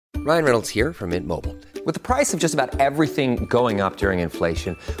Ryan Reynolds here from Mint Mobile. With the price of just about everything going up during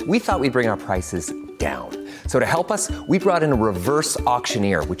inflation, we thought we'd bring our prices down. So to help us, we brought in a reverse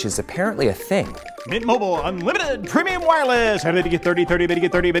auctioneer, which is apparently a thing. Mint Mobile Unlimited Premium Wireless. How to get 30, 30, bit to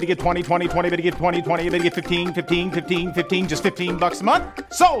get 30, bit to get 20, 20, 20, bit to get 20, 20, bit to get 15, 15, 15, 15, just $15 a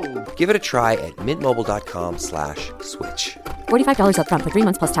month? Sold! Give it a try at mintmobile.com/switch. $45 up front for 3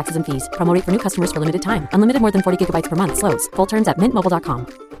 months plus taxes and fees. Promo rate for new customers for limited time. Unlimited more than 40 gigabytes per month. Slows full terms at mintmobile.com.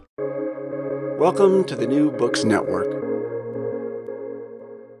 Welcome to the New Books Network.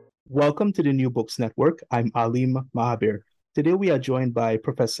 Welcome to the New Books Network. I'm Alim Mahabir. Today we are joined by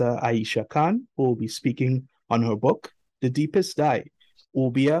Professor Aisha Khan, who will be speaking on her book, The Deepest Dive,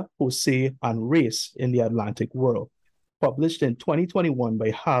 Obeah, Jose, and Race in the Atlantic World, published in 2021 by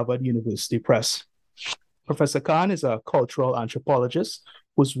Harvard University Press. Professor Khan is a cultural anthropologist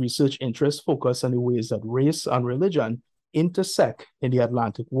whose research interests focus on the ways that race and religion intersect in the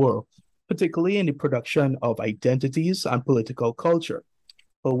Atlantic world, particularly in the production of identities and political culture.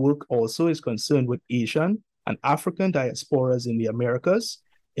 Her work also is concerned with Asian and African diasporas in the Americas,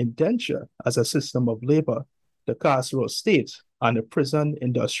 indenture as a system of labor, the carceral state, and the prison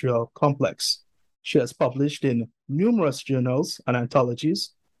industrial complex. She has published in numerous journals and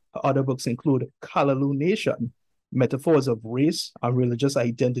anthologies. Her other books include Callaloo Nation, Metaphors of Race and Religious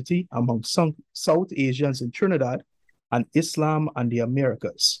Identity Among South Asians in Trinidad, and Islam and the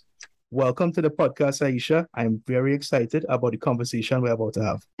Americas. Welcome to the podcast, Aisha. I'm very excited about the conversation we're about to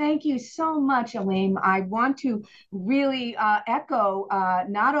have. Thank you so much, Alim. I want to really echo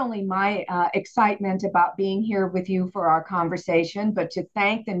not only my excitement about being here with you for our conversation, but to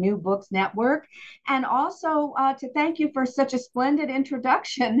thank the New Books Network, and also to thank you for such a splendid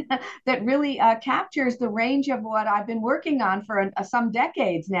introduction that really captures the range of what I've been working on for some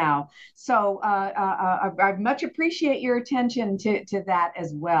decades now. So I much appreciate your attention to that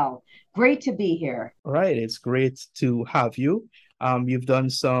as well. Great to be here. All right, it's great to have you. You've done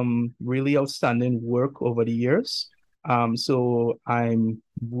some really outstanding work over the years. So I'm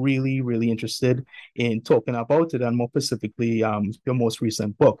really, really interested in talking about it, and more specifically, your most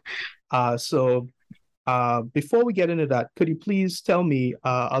recent book. So before we get into that, could you please tell me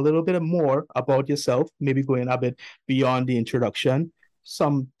a little bit more about yourself, maybe going a bit beyond the introduction,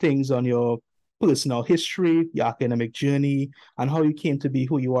 some things on your personal history, your academic journey, and how you came to be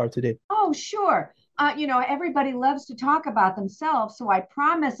who you are today? Oh, sure. Everybody loves to talk about themselves, so I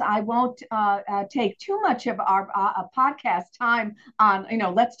promise I won't take too much of our podcast time on,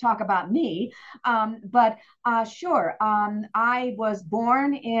 let's talk about me. But sure, I was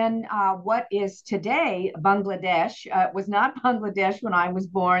born in what is today Bangladesh. It was not Bangladesh when I was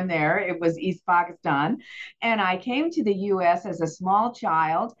born there. It was East Pakistan. And I came to the U.S. as a small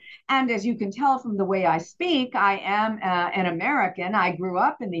child. And as you can tell from the way I speak, I am an American. I grew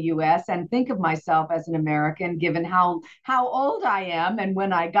up in the U.S. and think of myself as an American, given how old I am and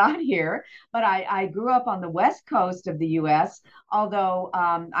when I got here. But I grew up on the West Coast of the U.S., although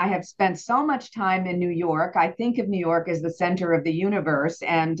I have spent so much time in New York. I think of New York as the center of the universe,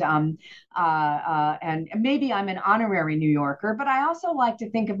 and maybe I'm an honorary New Yorker, but I also like to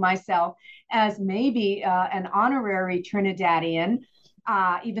think of myself as maybe an honorary Trinidadian.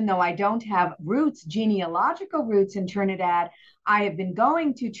 Even though I don't have genealogical roots in Trinidad, I have been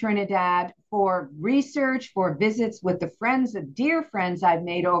going to Trinidad for research, for visits with the dear friends I've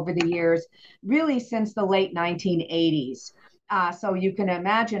made over the years, really since the late 1980s. So you can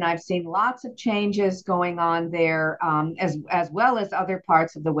imagine I've seen lots of changes going on there, as well as other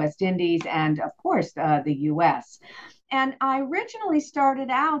parts of the West Indies and, of course, the U.S. And I originally started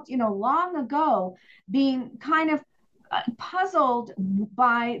out, long ago, being kind of puzzled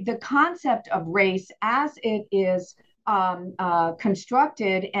by the concept of race as it is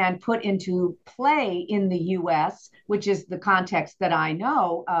constructed and put into play in the U.S., which is the context that I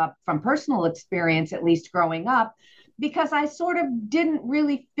know from personal experience, at least growing up, because I sort of didn't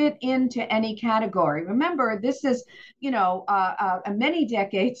really fit into any category. Remember, this is, many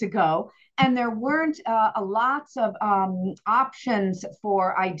decades ago, and there weren't lots of options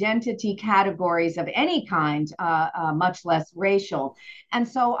for identity categories of any kind, much less racial. And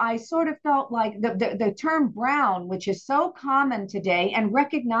so I sort of felt like the term brown, which is so common today and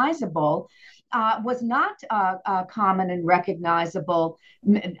recognizable, was not common and recognizable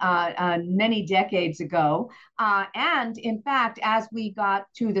many decades ago. And in fact, as we got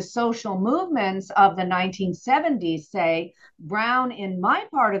to the social movements of the 1970s, say, brown in my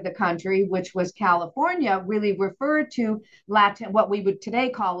part of the country, which was California, really referred to what we would today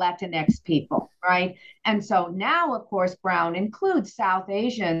call Latinx people, right? And so now, of course, brown includes South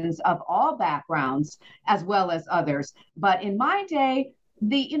Asians of all backgrounds, as well as others. But in my day,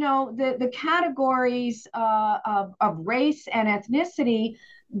 the categories of race and ethnicity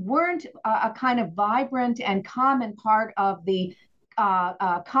weren't a kind of vibrant and common part of the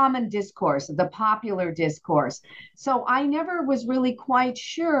common discourse, the popular discourse. So I never was really quite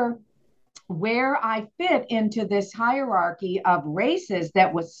sure where I fit into this hierarchy of races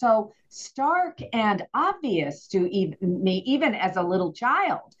that was so stark and obvious to me, even as a little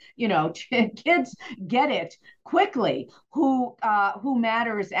child. Kids get it quickly who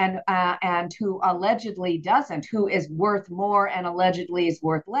matters and who allegedly doesn't, who is worth more and allegedly is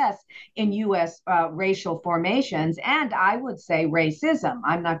worth less in U.S. Racial formations, and I would say racism.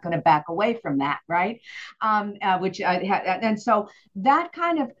 I'm not going to back away from that, right? And so that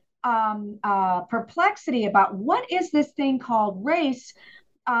kind of perplexity about what is this thing called race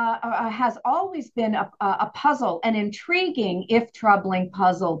has always been a puzzle, an intriguing, if troubling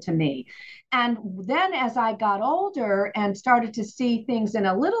puzzle to me. And then as I got older and started to see things in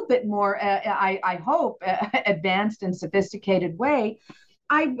a little bit more, I hope, advanced and sophisticated way,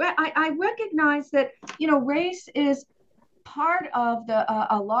 I recognize that, race is part of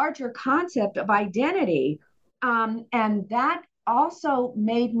a larger concept of identity. And that also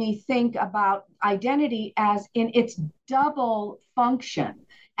made me think about identity as in its double function,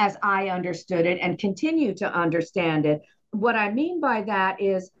 as I understood it and continue to understand it. What I mean by that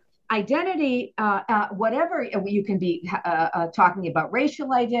is identity, whatever you can be talking about,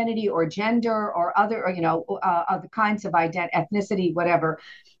 racial identity or gender or other, other kinds of ethnicity, whatever,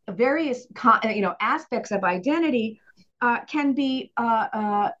 various, aspects of identity can be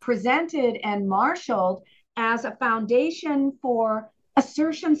presented and marshaled as a foundation for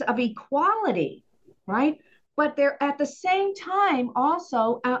assertions of equality, right? But they're at the same time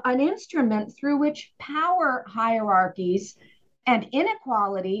also an instrument through which power hierarchies and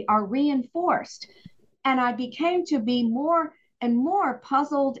inequality are reinforced. And I became to be more and more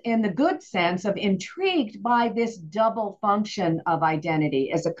puzzled in the good sense of intrigued by this double function of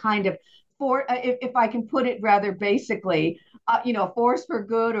identity as a kind of, if I can put it rather basically, a force for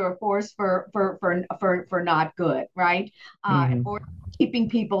good or a force for not good, right? A force keeping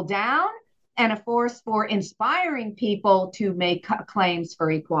people down and a force for inspiring people to make claims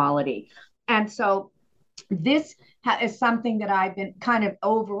for equality. And so this is something that I've been kind of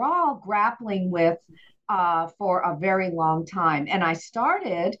overall grappling with for a very long time. And I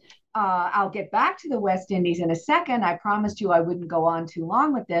started, I'll get back to the West Indies in a second. I promised you I wouldn't go on too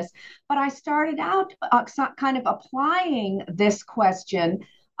long with this, but I started out kind of applying this question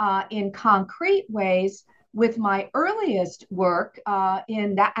in concrete ways with my earliest work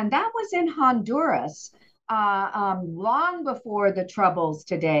and that was in Honduras, long before the Troubles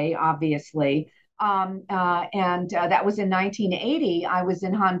today, obviously. And that was in 1980. I was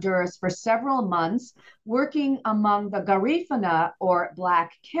in Honduras for several months working among the Garifuna, or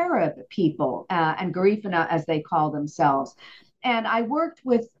Black Carib people, and Garifuna as they call themselves. And I worked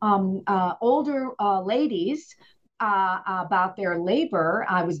with older ladies about their labor.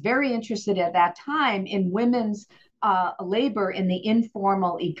 I was very interested at that time in women's labor in the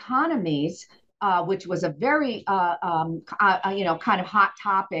informal economies, which was a very, kind of hot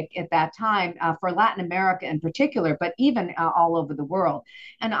topic at that time for Latin America in particular, but even all over the world.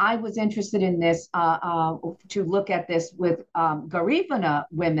 And I was interested in this to look at this with Garifuna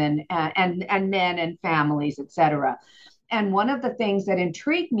women and men and families, et cetera. And one of the things that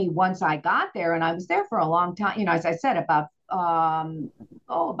intrigued me once I got there, and I was there for a long time, as I said, about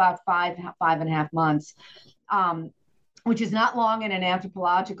 5.5 months, which is not long in an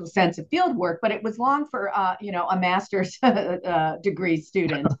anthropological sense of field work, but it was long for, a master's degree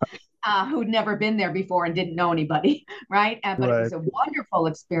student who'd never been there before and didn't know anybody, right? But It was a wonderful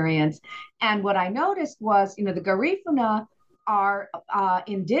experience. And what I noticed was, the Garifuna are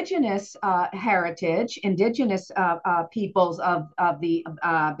indigenous heritage, indigenous peoples of the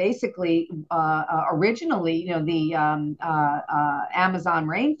basically originally, the Amazon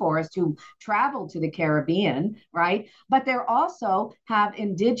rainforest, who traveled to the Caribbean, right? But they also have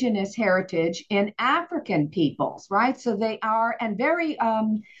indigenous heritage in African peoples, right? So they are, and very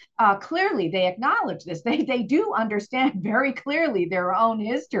clearly they acknowledge this. They do understand very clearly their own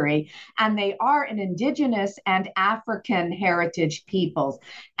history, and they are an indigenous and African heritage peoples.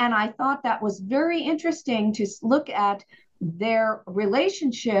 And I thought that was very interesting to look at their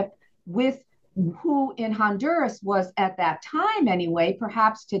relationship with who in Honduras was at that time anyway,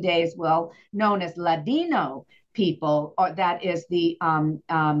 perhaps today as well, known as Ladino people, or that is the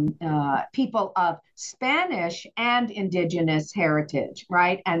people of Spanish and indigenous heritage,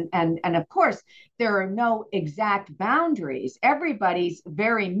 right? And of course, there are no exact boundaries. Everybody's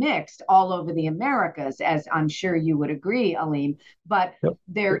very mixed all over the Americas, as I'm sure you would agree, Aleem. But Yep.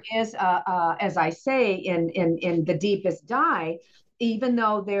 there is, as I say in The Deepest Dye, even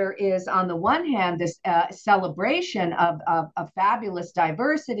though there is, on the one hand, this celebration of fabulous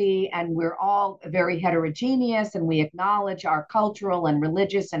diversity, and we're all very heterogeneous, and we acknowledge our cultural and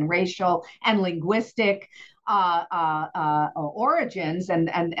religious and racial and linguistic origins and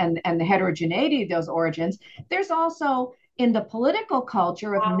the heterogeneity of those origins, there's also in the political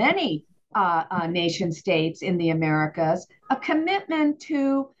culture of many nation states in the Americas a commitment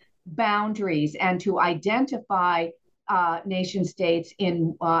to boundaries and to identify nation states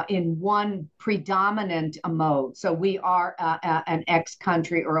in one predominant mode. So we are an X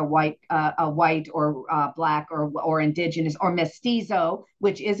country, or a white or black or indigenous or mestizo,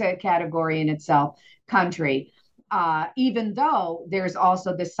 which is a category in itself, country. Even though there's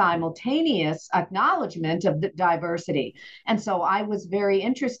also the simultaneous acknowledgement of the diversity. And so I was very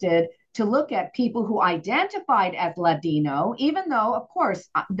interested to look at people who identified as Ladino, even though, of course,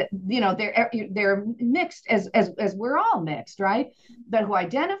 they're mixed as we're all mixed, right? But who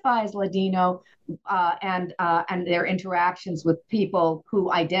identify as Ladino and their interactions with people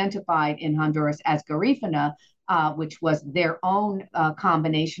who identified in Honduras as Garifuna, which was their own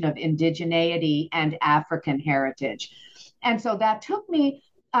combination of indigeneity and African heritage. And so that took me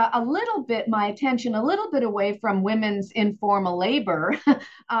my attention a little bit away from women's informal labor,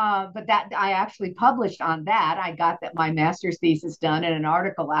 but that I actually published on that. I got my master's thesis done and an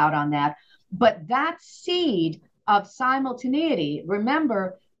article out on that. But that seed of simultaneity,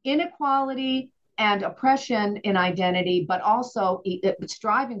 remember, inequality and oppression in identity, but also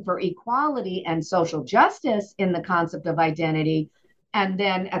striving for equality and social justice in the concept of identity, and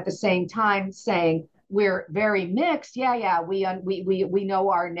then at the same time saying, we're very mixed. We know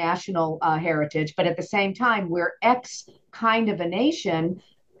our national heritage, but at the same time, we're X kind of a nation.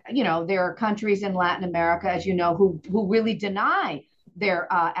 There are countries in Latin America, as you know, who really deny their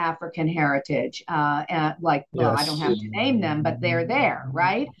African heritage. I don't have to name them, but they're there,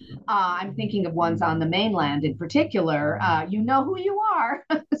 right? I'm thinking of ones on the mainland in particular. You know who you are.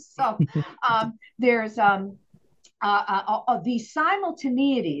 So there's these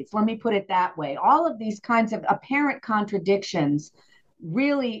simultaneities, let me put it that way, all of these kinds of apparent contradictions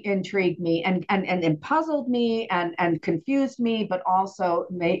really intrigued me and puzzled me and confused me, but also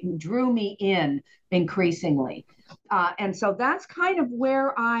drew me in increasingly. And so that's kind of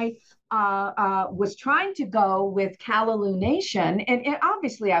where I was trying to go with Callaloo Nation. And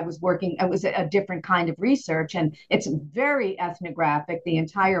obviously it was a different kind of research, and it's very ethnographic. The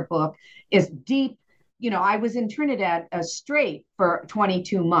entire book is deep. I was in Trinidad straight for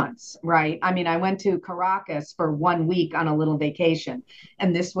 22 months, right? I mean, I went to Caracas for 1 week on a little vacation,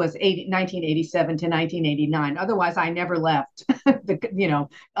 and this was 1987 to 1989. Otherwise, I never left,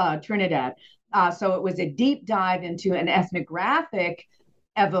 Trinidad. So it was a deep dive into an ethnographic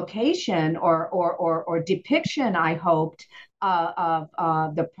evocation or depiction, I hoped, of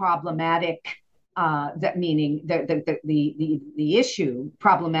the problematic. That meaning the issue,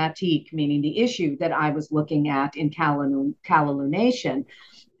 problematique, meaning the issue that I was looking at in Callaloo Nation.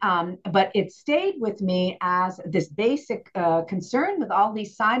 But it stayed with me as this basic concern with all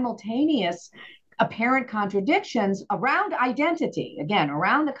these simultaneous apparent contradictions around identity. Again,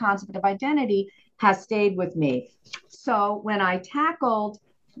 around the concept of identity has stayed with me. So when I tackled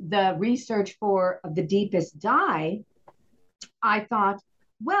the research for The Deepest Dye, I thought,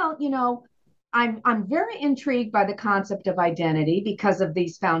 well, I'm very intrigued by the concept of identity because of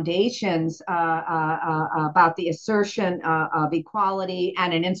these foundations about the assertion of equality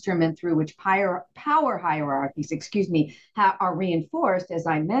and an instrument through which power hierarchies, are reinforced, as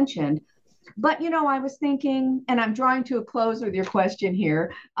I mentioned. But, I was thinking, and I'm drawing to a close with your question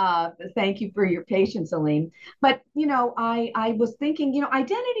here. Thank you for your patience, Aleem. But, I was thinking,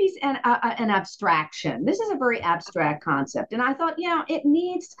 identity is an abstraction. This is a very abstract concept. And I thought, it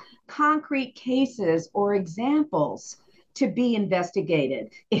needs concrete cases or examples to be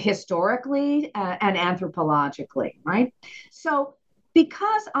investigated historically and anthropologically, right? So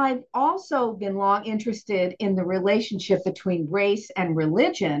because I've also been long interested in the relationship between race and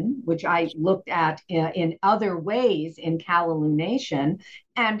religion, which I looked at in other ways in Callaloo Nation,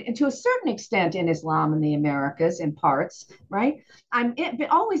 and to a certain extent in Islam in the Americas in parts, right? I've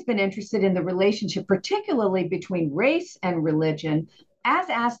always been interested in the relationship, particularly between race and religion as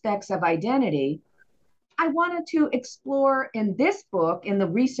aspects of identity. I wanted to explore in this book, in the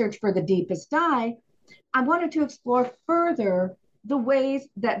research for The Deepest Dye, I wanted to explore further the ways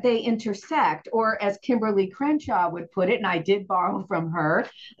that they intersect, or as Kimberly Crenshaw would put it, and I did borrow from her,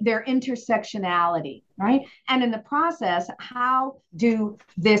 their intersectionality, right? And in the process, how do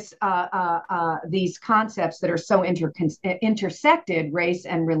these concepts that are so intersected, race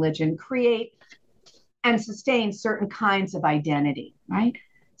and religion, create and sustain certain kinds of identity, right?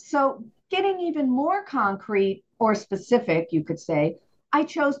 So getting even more concrete or specific, you could say, I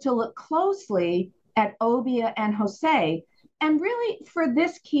chose to look closely at Obeah and Jose. And really, for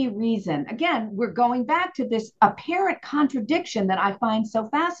this key reason, again, we're going back to this apparent contradiction that I find so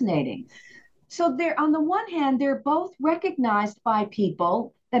fascinating. So, they're, on the one hand, they're both recognized by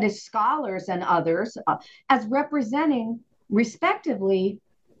people, that is, scholars and others, as representing, respectively,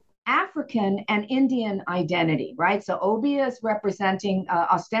 African and Indian identity, right? So Obeah is representing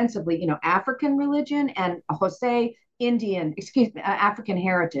ostensibly, African religion, and Jose African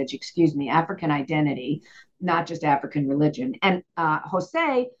heritage, African identity, not just African religion. And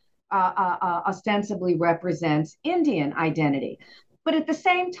Jose ostensibly represents Indian identity. But at the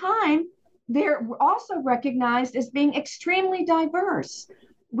same time, they're also recognized as being extremely diverse,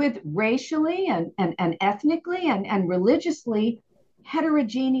 with racially and ethnically and religiously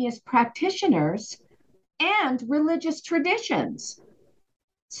heterogeneous practitioners and religious traditions.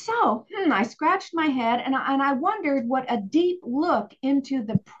 So I scratched my head and I wondered what a deep look into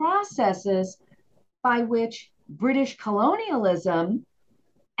the processes by which British colonialism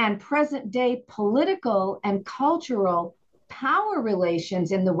and present day political and cultural power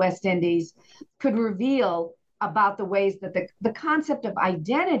relations in the West Indies could reveal about the ways that the concept of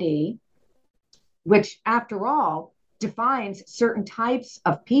identity, which after all defines certain types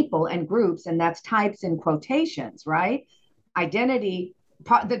of people and groups, and that's types in quotations, right? Identity,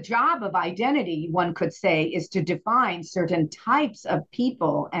 the job of identity, one could say, is to define certain types of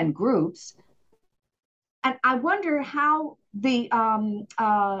people and groups. And I wonder how this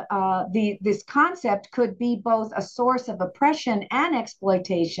concept could be both a source of oppression and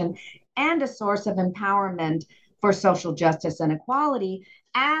exploitation, and a source of empowerment for social justice and equality,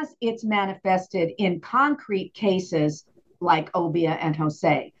 as it's manifested in concrete cases like Obeah and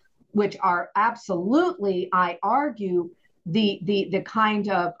Jose, which are absolutely, I argue, the kind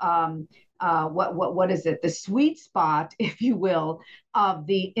of what is it? The sweet spot, if you will, of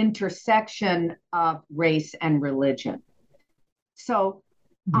the intersection of race and religion. So,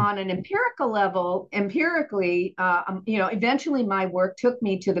 on an empirical level, eventually my work took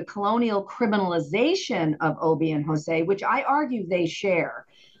me to the colonial criminalization of Obeah and Jose, which I argue they share.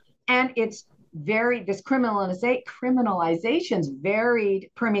 And this criminalization's varied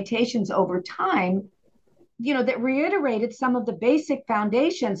permutations over time, that reiterated some of the basic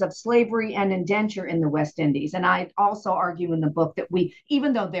foundations of slavery and indenture in the West Indies. And I also argue in the book that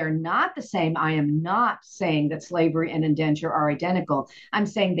even though they're not the same, I am not saying that slavery and indenture are identical. I'm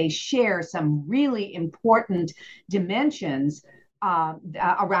saying they share some really important dimensions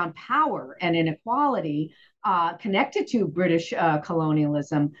around power and inequality connected to British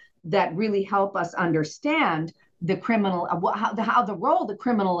colonialism that really help us understand how the role the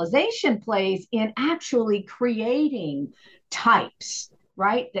criminalization plays in actually creating types,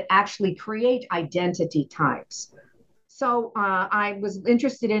 right? That actually create identity types. So I was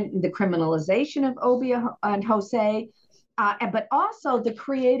interested in the criminalization of Obeah and Jose, but also the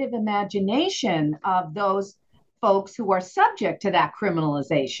creative imagination of those folks who are subject to that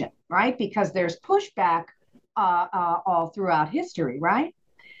criminalization, right? Because there's pushback all throughout history, right?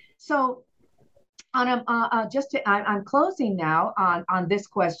 So I'm closing now on this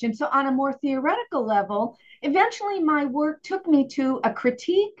question. So on a more theoretical level, eventually my work took me to a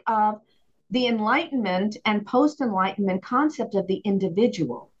critique of the Enlightenment and post-Enlightenment concept of the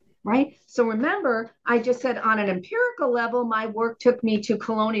individual, right? So remember, I just said on an empirical level, my work took me to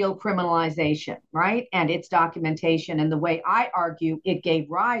colonial criminalization, right? And its documentation, and the way I argue it gave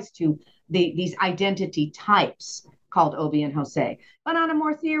rise to these identity types called Obeah and Jose. But on a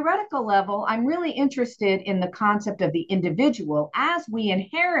more theoretical level, I'm really interested in the concept of the individual as we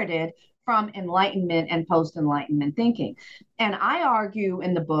inherited from Enlightenment and post-Enlightenment thinking. And I argue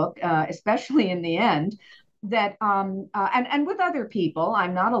in the book, especially in the end, that, and with other people,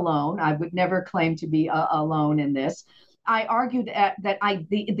 I'm not alone. I would never claim to be alone in this. I argued that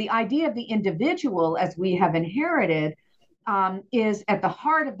the idea of the individual as we have inherited is at the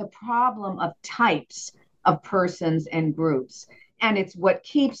heart of the problem of types of persons and groups. And it's what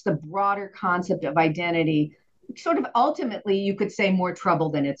keeps the broader concept of identity sort of ultimately, you could say, more trouble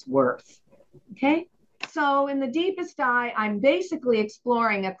than it's worth. Okay? So in the deepest eye, I'm basically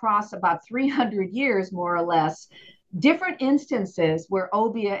exploring across about 300 years, more or less, different instances where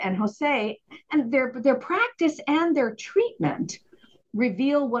Obeah and Jose and their practice and their treatment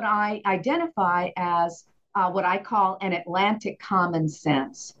reveal what I identify as what I call an Atlantic common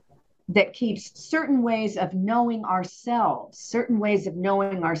sense that keeps certain ways of knowing ourselves, certain ways of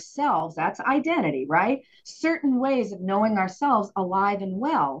knowing ourselves, that's identity, right? Certain ways of knowing ourselves alive and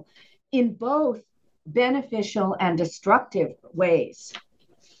well in both beneficial and destructive ways.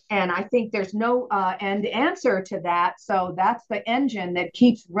 And I think there's no end answer to that. So that's the engine that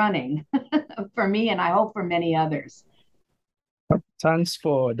keeps running for me, and I hope for many others. Thanks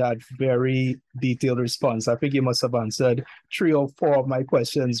for that very detailed response. I think you must have answered 3 or 4 of my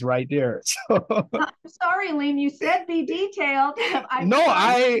questions right there. So I'm sorry, Liam, you said be detailed. I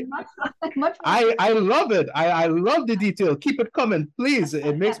love it. I love the detail. Keep it coming, please.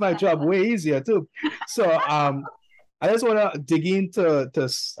 It makes my job way easier too. So I just want to dig into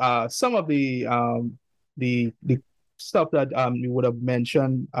some of the stuff that you would have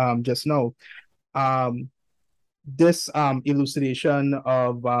mentioned just now. This elucidation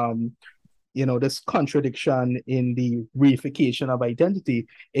of this contradiction in the reification of identity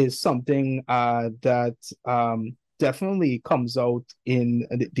is something that definitely comes out in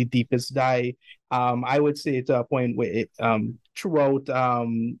the deepest dye. I would say to a point where it throughout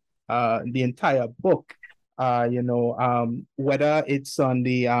the entire book, whether it's on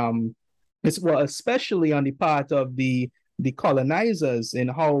the especially on the part of the colonizers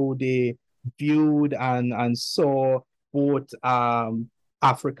and how they viewed and saw both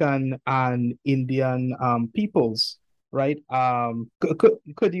African and Indian peoples, right?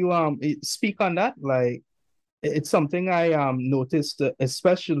 Could you speak on that? Like, it's something I noticed,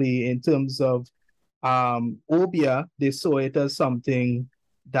 especially in terms of Obeah. They saw it as something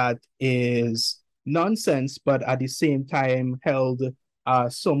that is nonsense, but at the same time held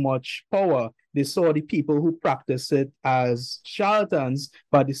so much power. They saw the people who practice it as charlatans,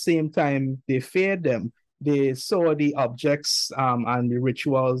 but at the same time, they feared them. They saw the objects and the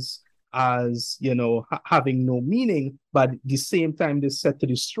rituals as, having no meaning, but at the same time, they set to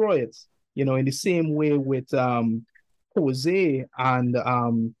destroy it. In the same way with Jose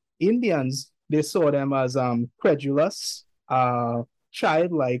and Indians, they saw them as credulous,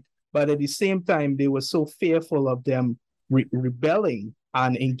 childlike, but at the same time, they were so fearful of them rebelling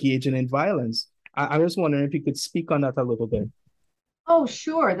and engaging in violence. I was wondering if you could speak on that a little bit. Oh,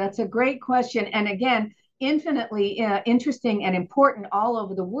 sure. That's a great question. And again, infinitely interesting and important all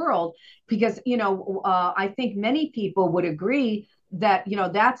over the world, because, I think many people would agree that,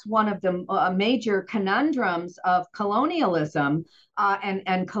 that's one of the major conundrums of colonialism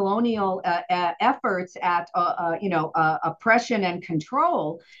and colonial efforts at, oppression and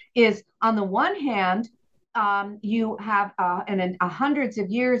control is, on the one hand, you have hundreds of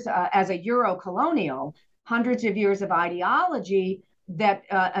years as a Euro-colonial, hundreds of years of ideology that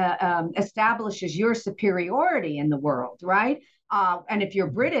establishes your superiority in the world, right? And if you're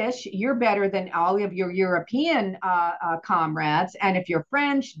British, you're better than all of your European comrades. And if you're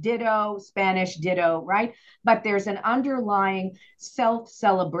French, ditto, Spanish, ditto, right? But there's an underlying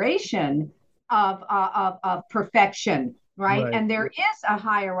self-celebration of perfection, right? And there is a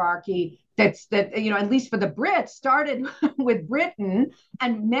hierarchy that at least for the Brits, started with Britain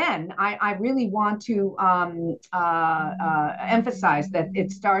and men. I really want to emphasize that it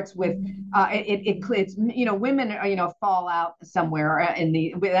starts with it's women fall out somewhere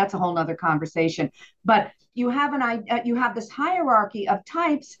that's a whole nother conversation. But you have this hierarchy of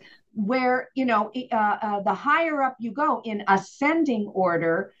types where the higher up you go in ascending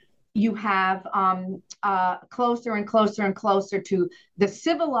order, you have closer and closer and closer to the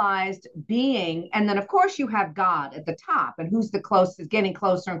civilized being. And then, of course, you have God at the top. And who's the closest, getting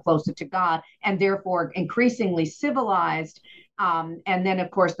closer and closer to God, and therefore increasingly civilized. And then,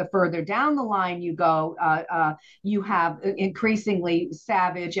 of course, the further down the line you go, you have increasingly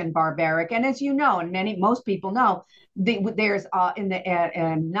savage and barbaric. And as you know, and most people know, there's in the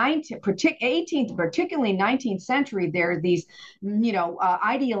 18th, particularly 19th century, there are these,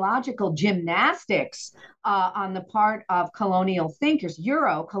 ideological gymnastics on the part of colonial thinkers,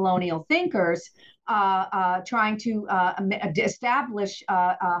 Euro-colonial thinkers, trying to establish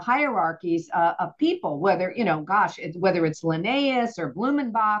hierarchies of people, whether, whether it's Linnaeus or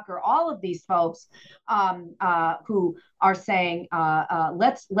Blumenbach or all of these folks who are saying,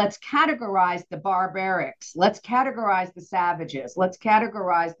 let's categorize the barbarics, let's categorize the savages, let's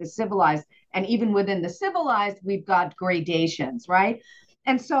categorize the civilized, and even within the civilized, we've got gradations, right?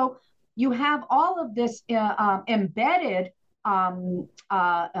 And so you have all of this embedded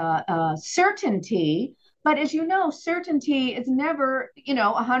certainty, but as you know, certainty is never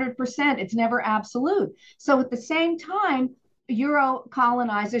 100%. It's never absolute. So at the same time, Euro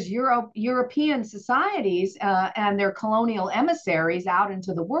colonizers, European societies, and their colonial emissaries out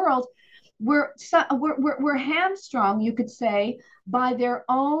into the world, we're hamstrung, you could say, by their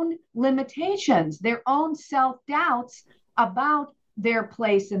own limitations, their own self-doubts about their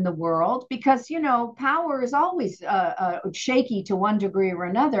place in the world, because power is always shaky to one degree or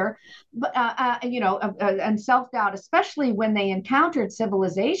another, but and self-doubt, especially when they encountered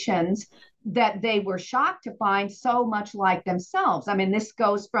civilizations that they were shocked to find so much like themselves. I mean, this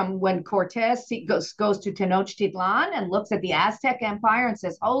goes from when Cortez goes to Tenochtitlan and looks at the Aztec Empire and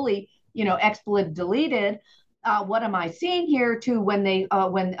says, holy, expletive deleted, what am I seeing here, to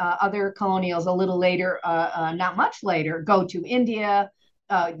when other colonials a little later, not much later, go to India,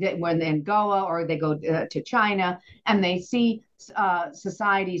 when in Goa, or they go to China, and they see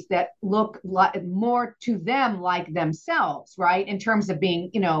societies that look more to them like themselves, right? In terms of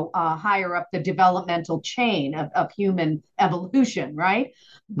being, higher up the developmental chain of human evolution, right?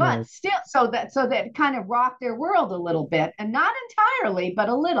 But Right. still, so that kind of rocked their world a little bit, and not entirely, but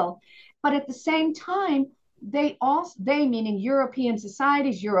a little. But at the same time, they meaning European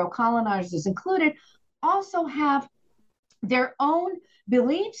societies, Euro colonizers included, also have their own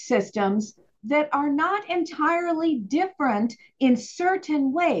belief systems that are not entirely different in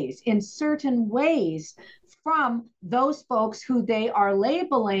certain ways from those folks who they are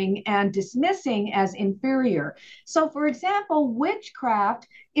labeling and dismissing as inferior. So, for example, witchcraft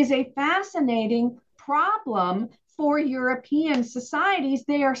is a fascinating problem for European societies.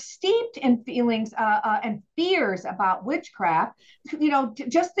 They are steeped in feelings and fears about witchcraft.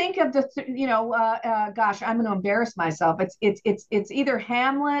 Just think of gosh, I'm going to embarrass myself. It's either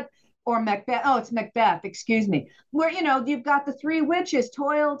Hamlet or Macbeth. Oh, it's Macbeth, excuse me. Where, you've got the three witches,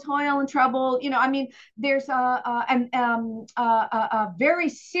 toil, and trouble. I mean, there's a very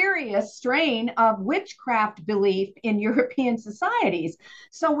serious strain of witchcraft belief in European societies.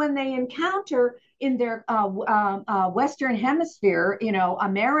 So when they encounter in their Western Hemisphere,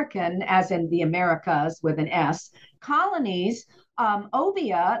 American, as in the Americas with an S, colonies,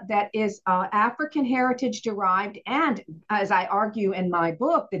 obeah that is African heritage derived, and as I argue in my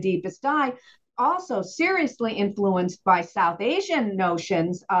book, The Deepest Dye, also seriously influenced by South Asian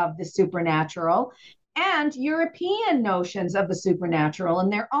notions of the supernatural and European notions of the supernatural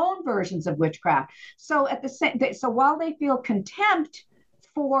and their own versions of witchcraft. So so while they feel contempt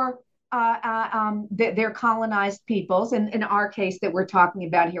for their colonized peoples, and in our case that we're talking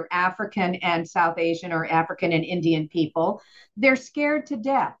about here, African and South Asian, or African and Indian people, they're scared to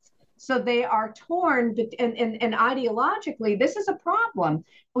death. So they are torn, and ideologically, this is a problem.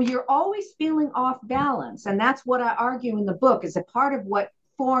 You're always feeling off balance. And that's what I argue in the book, is a part of what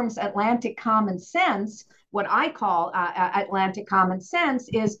forms Atlantic common sense. What I call Atlantic common sense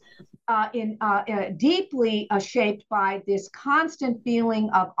is deeply shaped by this constant feeling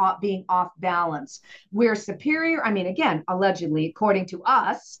of being off balance. We're superior. I mean, again, allegedly, according to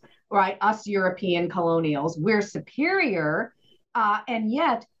us, right, us European colonials, we're superior, and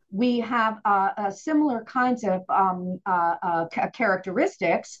yet we have similar kinds of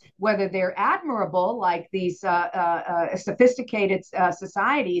characteristics, whether they're admirable, like these sophisticated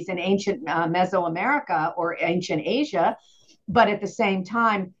societies in ancient Mesoamerica or ancient Asia. But at the same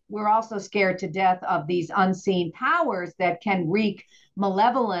time, we're also scared to death of these unseen powers that can wreak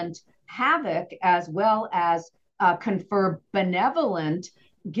malevolent havoc, as well as confer benevolent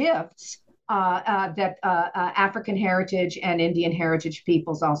gifts that African heritage and Indian heritage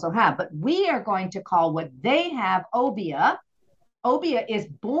peoples also have. But we are going to call what they have obeah. Obeah is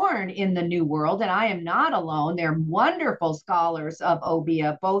born in the New World, and I am not alone. There are wonderful scholars of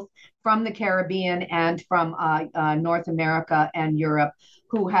obeah, both from the Caribbean and from North America and Europe,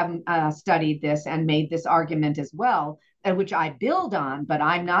 who have studied this and made this argument as well, which I build on. But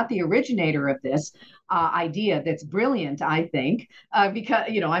I'm not the originator of this idea. That's brilliant, I think, because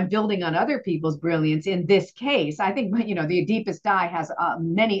I'm building on other people's brilliance. In this case, I think The Deepest Dye has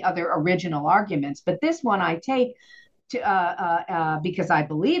many other original arguments, but this one I take because I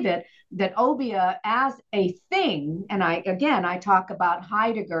believe it, that obeah as a thing, and I talk about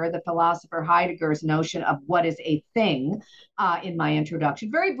Heidegger, the philosopher Heidegger's notion of what is a thing in my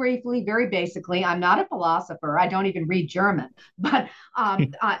introduction, very briefly, very basically. I'm not a philosopher. I don't even read German, but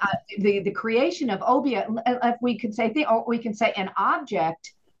the creation of obeah, if we could say thing, or we can say an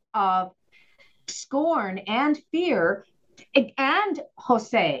object of scorn and fear, and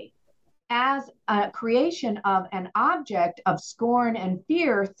Jose, as a creation of an object of scorn and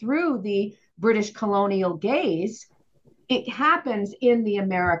fear through the British colonial gaze, it happens in the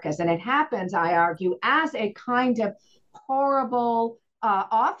Americas. And it happens, I argue, as a kind of horrible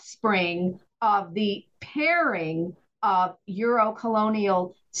offspring of the pairing of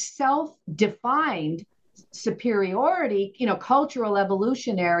Euro-colonial self-defined superiority, cultural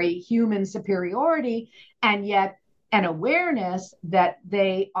evolutionary human superiority, and yet an awareness that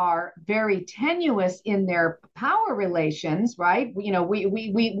they are very tenuous in their power relations, right? They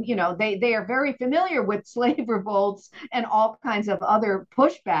are very familiar with slave revolts and all kinds of other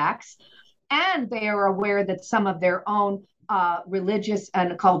pushbacks, and they are aware that some of their own religious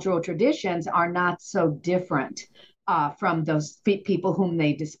and cultural traditions are not so different from those people whom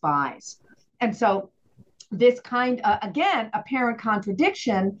they despise. And so this again, apparent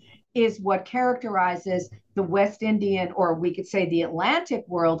contradiction is what characterizes the West Indian, or we could say the Atlantic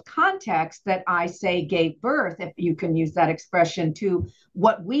world context that I say gave birth, if you can use that expression, to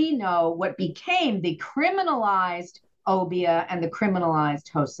what we know, what became the criminalized Obeah and the criminalized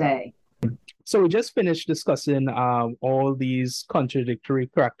Jose. So we just finished discussing all these contradictory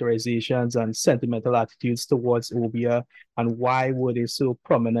characterizations and sentimental attitudes towards Obeah and why were they so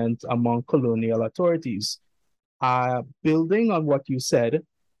prominent among colonial authorities. Building on what you said,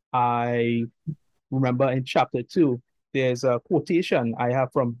 I remember in chapter 2, there's a quotation I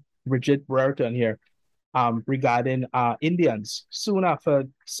have from Bridget Brereton here regarding Indians. Soon after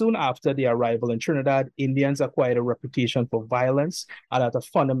the arrival in Trinidad, Indians acquired a reputation for violence, and that a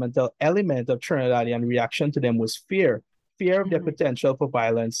fundamental element of Trinidadian reaction to them was fear of their potential for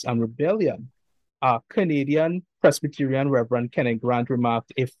violence and rebellion. Canadian Presbyterian Reverend Kenneth Grant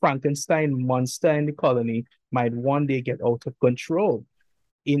remarked, a Frankenstein monster in the colony might one day get out of control.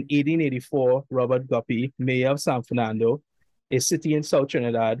 In 1884, Robert Guppy, mayor of San Fernando, a city in South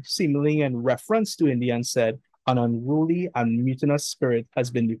Trinidad, seemingly in reference to Indians, said, an unruly and mutinous spirit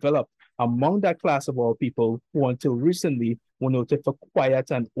has been developed among that class of all people who until recently were noted for quiet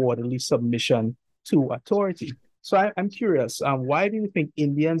and orderly submission to authority. So I'm curious, why do you think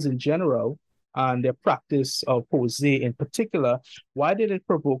Indians in general and their practice of Jose in particular, why did it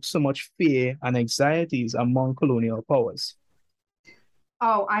provoke so much fear and anxieties among colonial powers?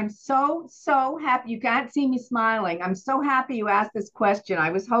 Oh, I'm so happy. You can't see me smiling. I'm so happy you asked this question.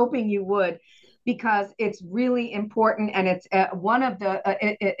 I was hoping you would, because it's really important, and it's one of the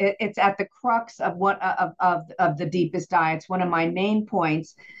it's at the crux of of the deepest die. It's one of my main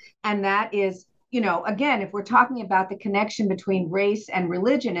points, and that is, again, if we're talking about the connection between race and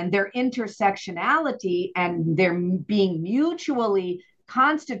religion and their intersectionality and their being mutually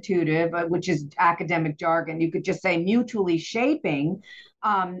constitutive, which is academic jargon, you could just say mutually shaping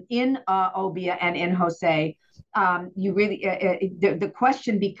in Obeah and in Jose, you really the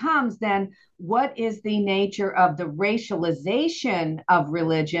question becomes then, what is the nature of the racialization of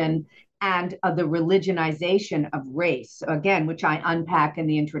religion and the religionization of race, again, which I unpack in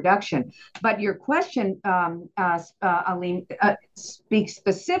the introduction. But your question, Aleem, speaks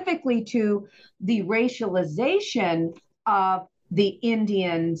specifically to the racialization of the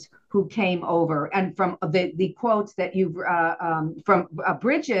Indians who came over, and from the quotes that you've from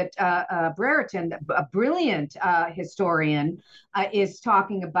Bridget Brereton, a brilliant historian, is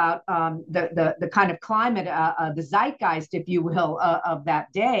talking about the kind of climate, the zeitgeist, if you will, of that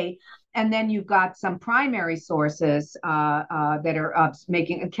day. And then you've got some primary sources that are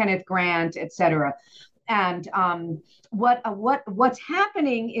making Kenneth Grant, et cetera. And what's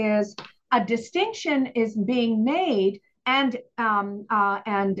happening is a distinction is being made and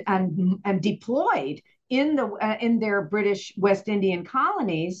deployed in their British West Indian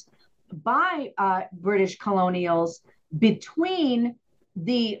colonies by British colonials between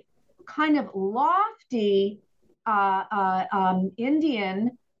the kind of lofty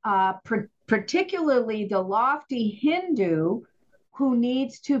Indian, particularly the lofty Hindu, who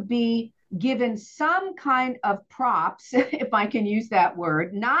needs to be given some kind of props, if I can use that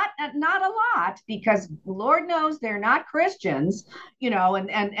word, not a lot, because Lord knows they're not Christians,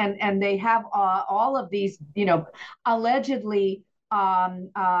 and they have all of these, allegedly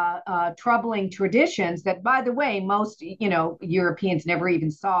troubling traditions that, by the way, most, Europeans never even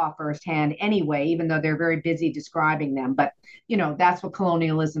saw firsthand anyway, even though they're very busy describing them. But, that's what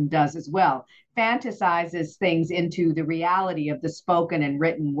colonialism does as well. Fantasizes things into the reality of the spoken and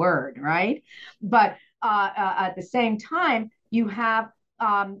written word, right? But at the same time, you have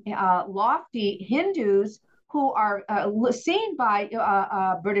lofty Hindus who are seen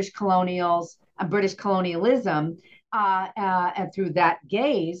by British colonials, British colonialism, through that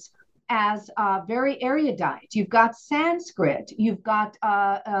gaze as very erudite. You've got Sanskrit, you've got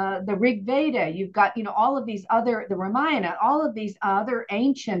the Rig Veda, you've got all of these other, the Ramayana, all of these other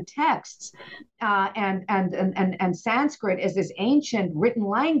ancient texts, and Sanskrit is this ancient written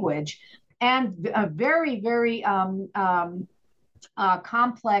language, and a very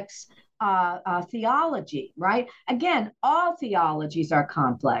complex theology, right? Again, all theologies are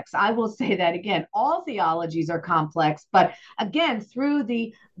complex. I will say that again, all theologies are complex, but again, through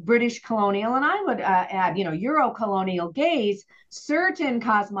the British colonial, and I would add, Euro-colonial gaze, certain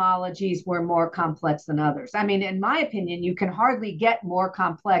cosmologies were more complex than others. I mean, in my opinion, you can hardly get more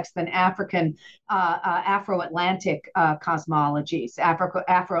complex than Afro-Atlantic cosmologies,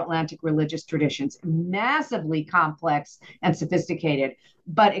 Afro-Atlantic religious traditions, massively complex and sophisticated.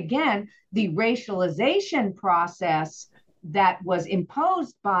 But again, the racialization process that was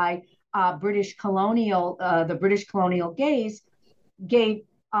imposed by the British colonial gaze gave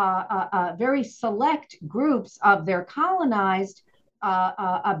very select groups of their colonized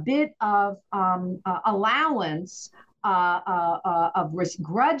a bit of allowance of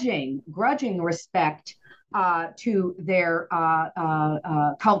grudging respect to their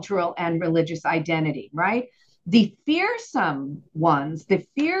cultural and religious identity, right? The fearsome ones, the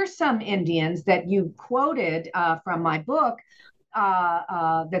fearsome Indians that you quoted from my book,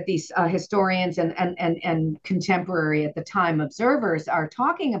 that these historians and contemporary at the time observers are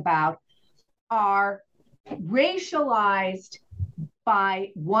talking about, are racialized by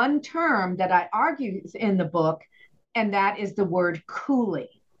one term that I argue in the book, and that is the word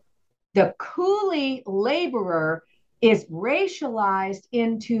coolie. The coolie laborer is racialized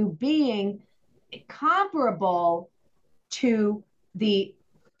into being comparable to the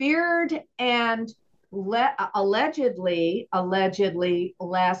feared and allegedly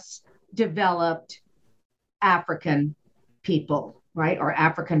less developed African people, right? Or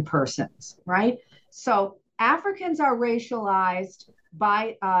African persons, right? So Africans are racialized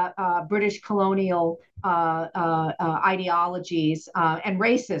by British colonial ideologies and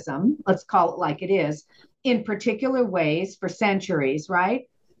racism, let's call it like it is, in particular ways for centuries, right?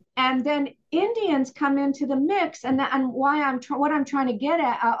 And then Indians come into the mix, and what I'm trying to get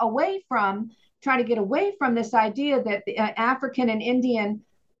away from this idea that the African and Indian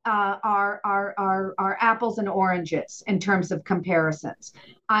are apples and oranges in terms of comparisons.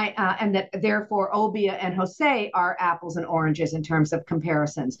 And that therefore Obeah and Jose are apples and oranges in terms of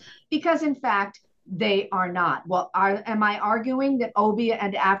comparisons, because in fact they are not. Well, am I arguing that Obeah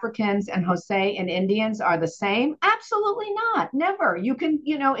and Africans and Jose and Indians are the same? Absolutely not. Never. You can,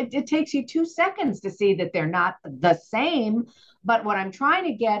 it takes you 2 seconds to see that they're not the same. But what I'm trying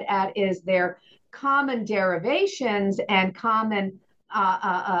to get at is their common derivations and common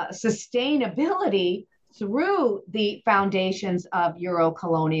sustainability through the foundations of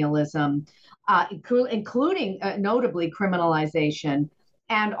Euro-colonialism, including notably criminalization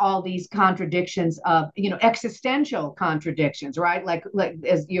and all these contradictions of, existential contradictions, right? Like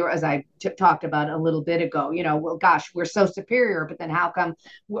as I talked about a little bit ago, well, gosh, we're so superior, but then how come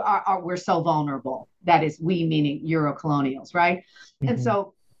we're so vulnerable? That is, we meaning Euro-colonials, right? Mm-hmm. And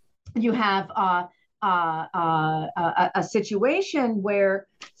so you have a situation where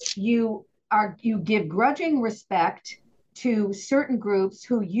you give grudging respect to certain groups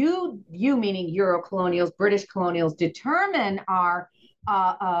who you meaning Euro-colonials, British colonials, determine are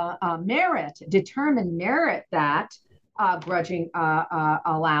merit that grudging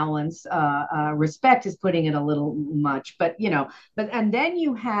allowance. Respect is putting it a little much, but and then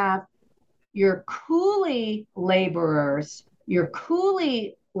you have your coolie laborers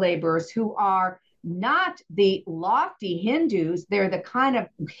who are not the lofty Hindus. They're the kind of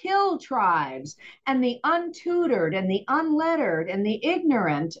hill tribes and the untutored and the unlettered and the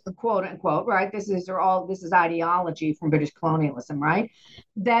ignorant, quote unquote, right? This is ideology from British colonialism, right?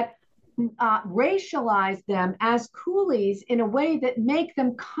 That racialize them as coolies in a way that make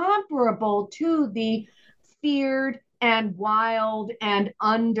them comparable to the feared and wild and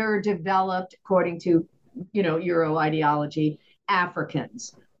underdeveloped, according to, Euro ideology,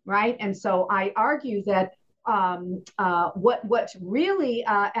 Africans. Right. And so I argue that what's really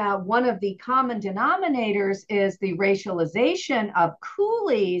one of the common denominators is the racialization of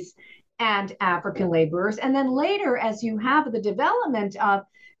coolies and African laborers. And then later, as you have the development of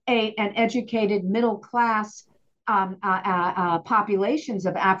an educated middle class populations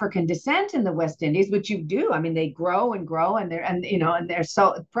of African descent in the West Indies, which you do. I mean, they grow and grow, and they're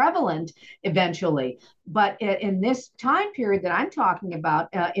so prevalent eventually. But in this time period that I'm talking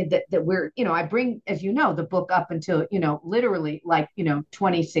about, that we're, I bring, as you know, the book up until, literally like,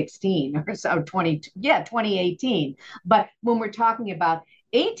 2016 or so, 2018. But when we're talking about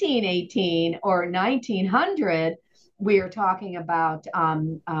 1818 or 1900, we are talking about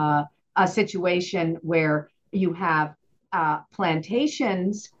a situation where you have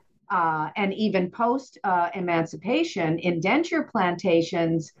plantations and even post-emancipation indenture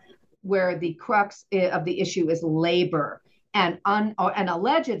plantations where the crux of the issue is labor. and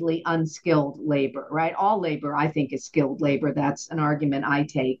allegedly unskilled labor, right? All labor, I think, is skilled labor. That's an argument I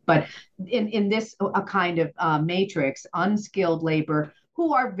take. But in this a kind of matrix, unskilled labor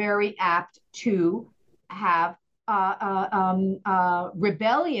who are very apt to have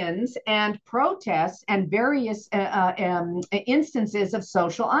rebellions and protests and various instances of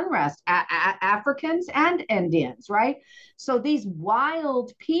social unrest, Africans and Indians, right? So these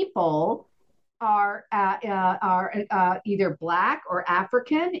wild people are either Black or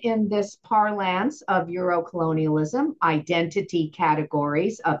African in this parlance of Eurocolonialism, identity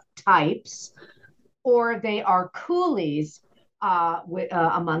categories of types, or they are coolies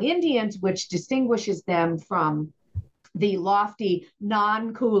among Indians, which distinguishes them from the lofty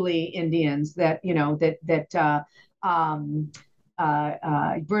non-coolie Indians that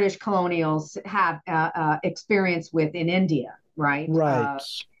British colonials have experience with in India, right? Right.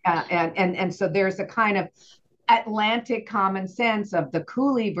 And so there's a kind of Atlantic common sense of the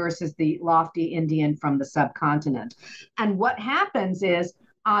coolie versus the lofty Indian from the subcontinent. And what happens is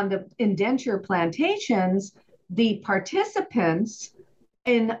on the indenture plantations, the participants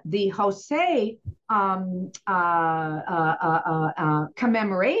in the Jose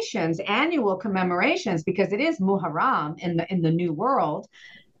commemorations, annual commemorations, because it is Muharram in the New World,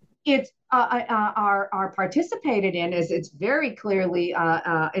 it's are participated in, as it's very clearly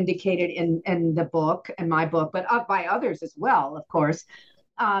indicated in the book, in my book, but by others as well, of course.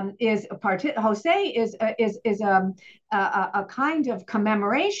 Jose is a kind of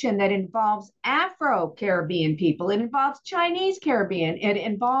commemoration that involves Afro-Caribbean people. It involves Chinese Caribbean. It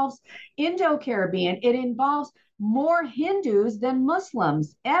involves Indo-Caribbean. It involves more Hindus than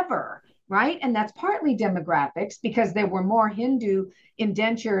Muslims ever, right? And that's partly demographics, because there were more Hindu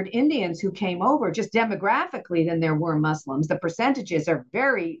indentured Indians who came over just demographically than there were Muslims. The percentages are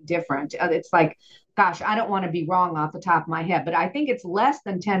very different. It's like, gosh, I don't want to be wrong off the top of my head, but I think it's less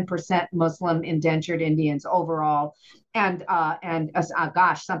than 10% Muslim indentured Indians overall. And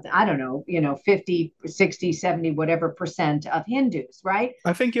gosh, something, I don't know, 50, 60, 70, whatever percent of Hindus, right?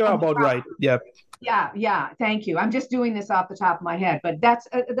 I think you're about right. Yep. Yeah. Thank you. I'm just doing this off the top of my head, but that's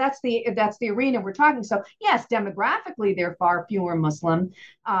the arena we're talking. So yes, demographically, there are far fewer Muslim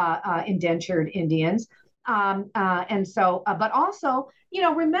indentured Indians, and so, but also,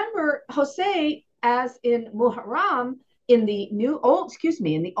 remember Jose, as in Muharram in the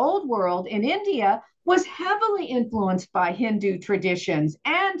old world in India, was heavily influenced by Hindu traditions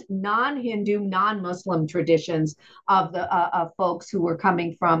and non-Hindu, non-Muslim traditions of the folks who were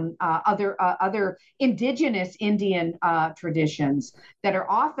coming from other indigenous Indian traditions that are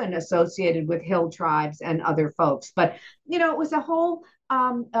often associated with hill tribes and other folks. But it was a whole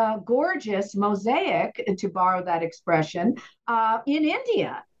gorgeous mosaic, to borrow that expression, in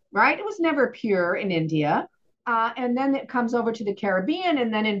India, right? It was never pure in India. And then it comes over to the Caribbean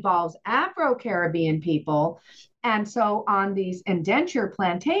and then involves Afro-Caribbean people. And so on these indenture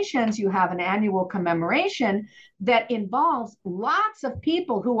plantations, you have an annual commemoration that involves lots of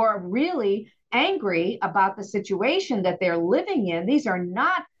people who are really angry about the situation that they're living in. These are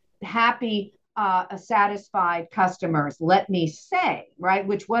not happy, satisfied customers, let me say, right?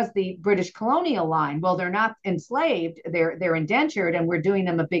 Which was the British colonial line. Well, they're not enslaved, they're indentured, and we're doing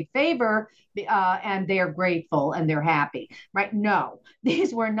them a big favor, and they're grateful and they're happy, right? No,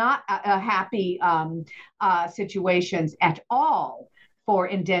 these were not happy situations at all for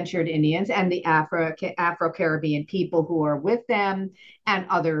indentured Indians and the Afro-Caribbean people who are with them and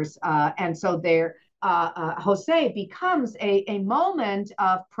others. And so they're Jose becomes a moment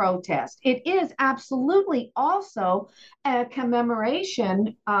of protest. It is absolutely also a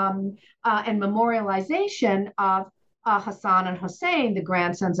commemoration and memorialization of Hassan and Hussein, the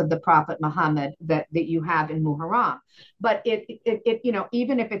grandsons of the Prophet Muhammad that you have in Muharram. But it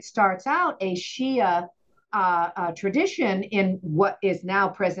even if it starts out a Shia tradition in what is now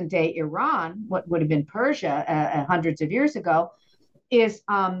present day Iran, what would have been Persia hundreds of years ago, is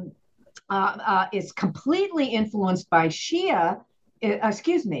completely influenced by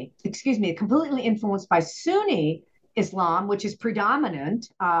completely influenced by Sunni Islam, which is predominant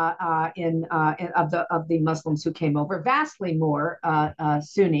of the Muslims who came over, vastly more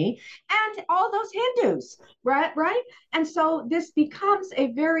Sunni, and all those Hindus, right? And so this becomes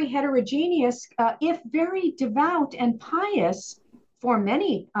a very heterogeneous, if very devout and pious for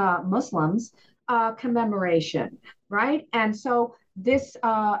many Muslims, commemoration, right? And so this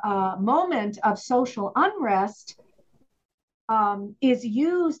moment of social unrest is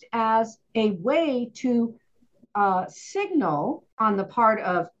used as a way to signal on the part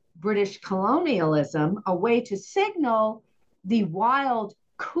of British colonialism, a way to signal the wild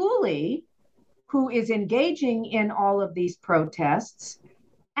coolie who is engaging in all of these protests.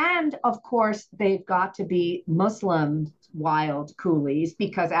 And of course, they've got to be Muslim wild coolies,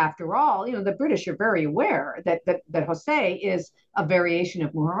 because after all, the British are very aware that Hosei is a variation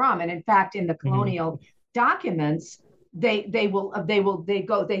of Muharram. And in fact, in the colonial documents, they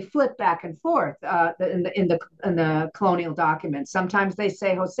flip back and forth in the colonial documents. Sometimes they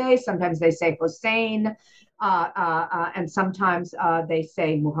say Hosei, sometimes they say Hossein, and sometimes they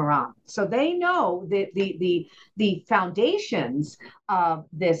say Muharram. So they know the foundations of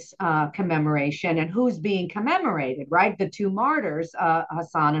this commemoration and who's being commemorated, right? The two martyrs,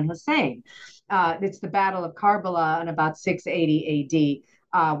 Hassan and Hussein. It's the Battle of Karbala in about 680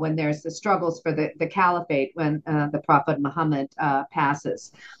 AD. When there's the struggles for the caliphate, when the Prophet Muhammad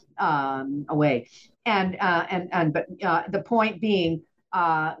passes away, but the point being,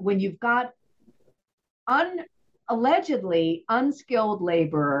 when you've got allegedly unskilled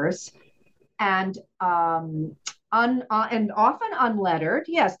laborers and often unlettered,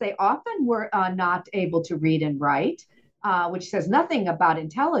 yes, they often were not able to read and write. Which says nothing about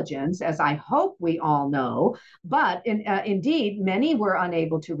intelligence, as I hope we all know. But indeed, many were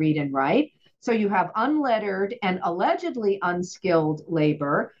unable to read and write. So you have unlettered and allegedly unskilled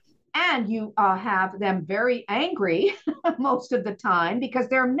labor, and you have them very angry most of the time, because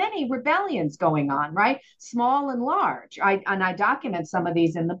there are many rebellions going on, right? Small and large. I document some of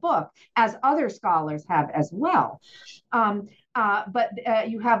these in the book, as other scholars have as well. But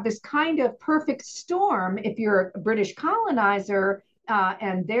you have this kind of perfect storm if you're a British colonizer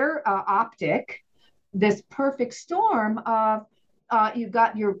and their optic, this perfect storm of you've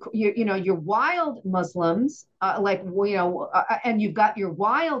got your wild Muslims, and you've got your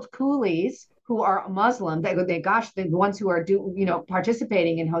wild coolies who are Muslim. The ones who are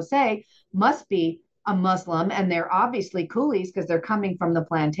participating in Hosei must be a Muslim, and they're obviously coolies because they're coming from the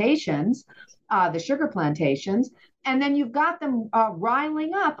plantations, the sugar plantations. And then you've got them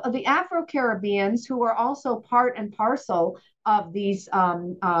riling up the Afro-Caribbeans, who are also part and parcel of these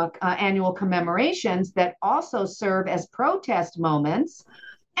annual commemorations that also serve as protest moments.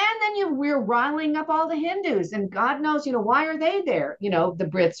 And then we're riling up all the Hindus, and God knows, why are they there? The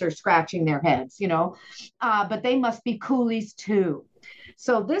Brits are scratching their heads, but they must be coolies too.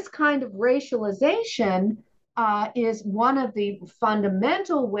 So this kind of racialization is one of the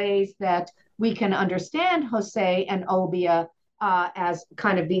fundamental ways that we can understand Hosei and Obeah as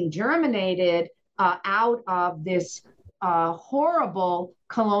kind of being germinated out of this horrible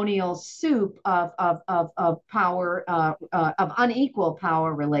colonial soup of power, of unequal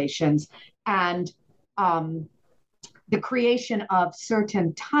power relations, and the creation of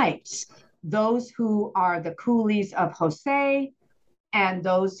certain types, those who are the coolies of Hosei and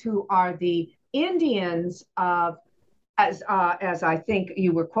those who are the Indians of, as I think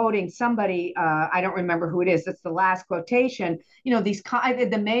you were quoting somebody, I don't remember who it is. It's the last quotation.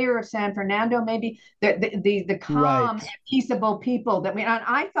 The mayor of San Fernando, maybe the calm, right, and peaceable people that and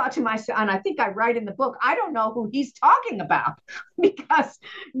I thought to myself, and I think I write in the book, I don't know who he's talking about, because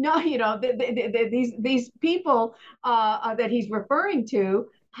these people that he's referring to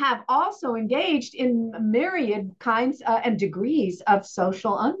have also engaged in myriad kinds and degrees of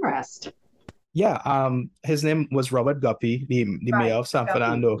social unrest. Yeah, his name was Robert Guppy, the mayor of San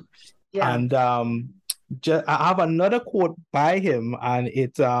Fernando. Yeah. And I have another quote by him, and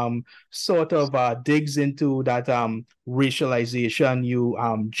it sort of digs into that racialization you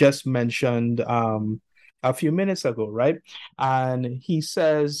just mentioned a few minutes ago, right? And he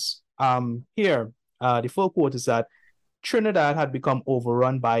says here, the full quote is that Trinidad had become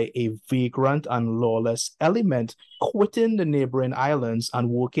overrun by a vagrant and lawless element, quitting the neighboring islands and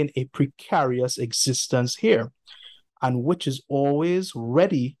working a precarious existence here, and which is always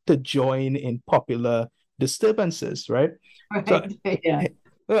ready to join in popular disturbances, right? So, yeah.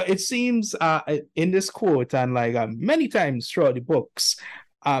 It seems in this quote, and many times throughout the book,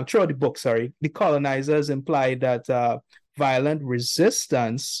 the colonizers implied that violent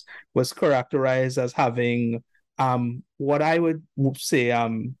resistance was characterized as having what I would say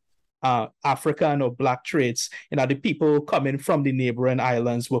African or Black traits. The people coming from the neighboring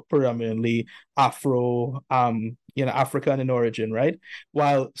islands were predominantly African in origin, right?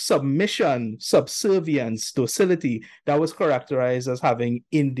 While submission, subservience, docility, that was characterized as having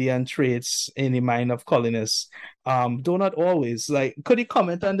Indian traits in the mind of colonists. Though not always. Could you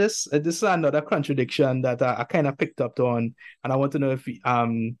comment on this? This is another contradiction that I kind of picked up on, and I want to know if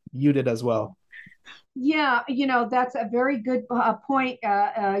you did as well. Yeah, that's a very good point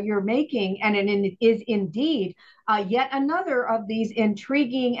you're making, and it is indeed yet another of these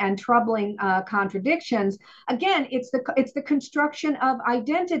intriguing and troubling contradictions. Again, it's the construction of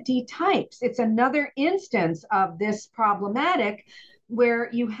identity types. It's another instance of this problematic, where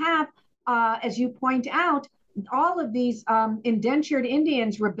you have, as you point out, all of these indentured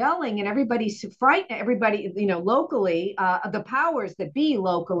Indians rebelling, and everybody's frightened. Everybody, locally, the powers that be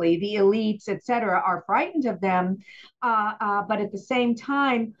locally, the elites, etc., are frightened of them. But at the same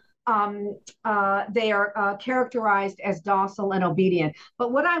time, they are characterized as docile and obedient.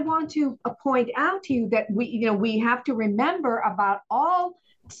 But what I want to point out to you, that we have to remember about all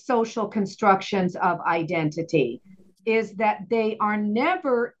social constructions of identity, is that they are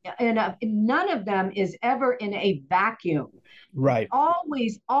never none of them is ever in a vacuum. Right.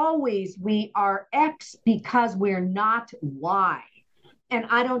 Always we are X because we're not Y. And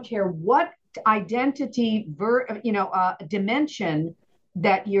I don't care what identity dimension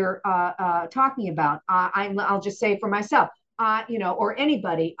that you're talking about. I'll just say for myself, or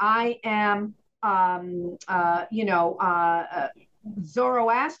anybody, I am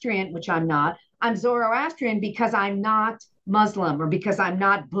Zoroastrian, which I'm not. I'm Zoroastrian because I'm not Muslim, or because I'm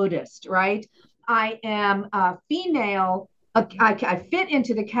not Buddhist, right? I am female. I fit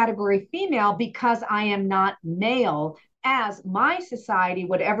into the category female because I am not male, as my society,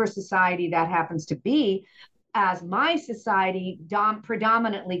 whatever society that happens to be, as my society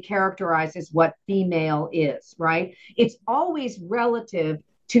predominantly characterizes what female is, right? It's always relative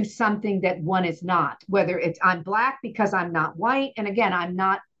to something that one is not, whether it's I'm Black because I'm not white. And again, I'm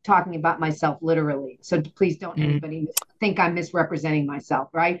not talking about myself literally. So please don't anybody think I'm misrepresenting myself,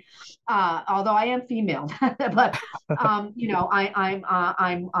 right? Although I am female, but I'm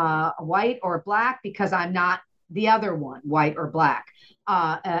white or Black because I'm not the other one, white or Black.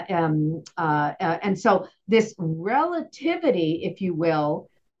 And so this relativity, if you will,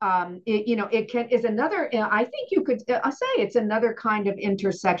 is another. I think you could say it's another kind of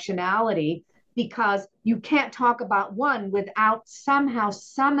intersectionality, because you can't talk about one without somehow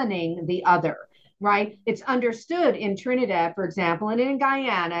summoning the other, right? It's understood in Trinidad, for example, and in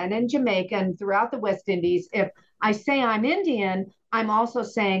Guyana and in Jamaica and throughout the West Indies. If I say I'm Indian, I'm also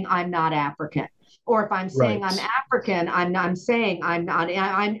saying I'm not African. Or if I'm saying I'm African, I'm saying I'm not.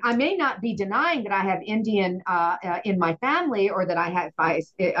 I may not be denying that I have Indian in my family, or that I have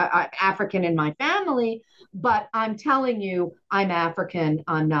African in my family, but I'm telling you I'm African,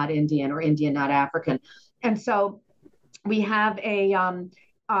 I'm not Indian, or Indian, not African. And so we have I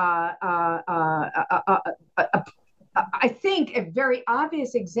think a very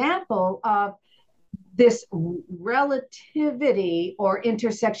obvious example of this relativity or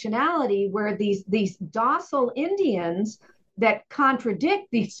intersectionality, where these docile Indians that contradict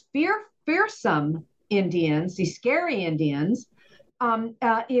these fearsome Indians, these scary Indians,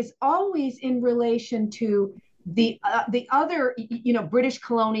 is always in relation to the other, British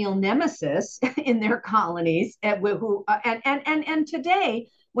colonial nemesis in their colonies, and today,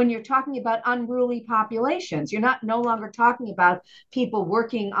 when you're talking about unruly populations, you're no longer talking about people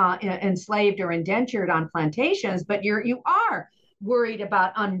working enslaved or indentured on plantations, but you are worried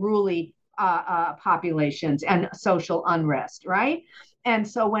about unruly populations and social unrest, right? And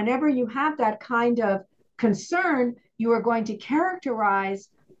so whenever you have that kind of concern, you are going to characterize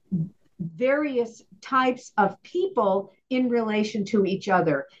various types of people in relation to each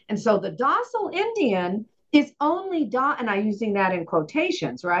other. And so the docile Indian is only and I'm using that in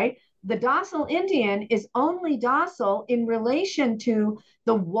quotations, right? The docile Indian is only docile in relation to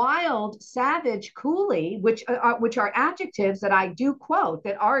the wild, savage coolie, which are adjectives that I do quote,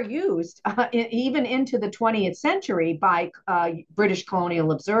 that are used even into the 20th century by British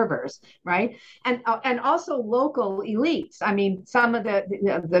colonial observers, right? And also local elites. I mean, some of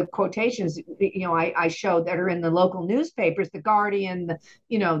the quotations, I showed that are in the local newspapers, the Guardian,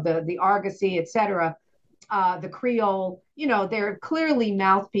 the Argosy, etc. The Creole, they're clearly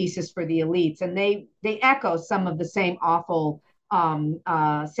mouthpieces for the elites, and they echo some of the same awful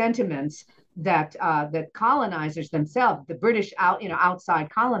sentiments that colonizers themselves, the British outside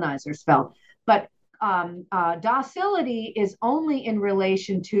colonizers, felt. But docility is only in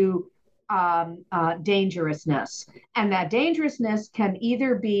relation to dangerousness, and that dangerousness can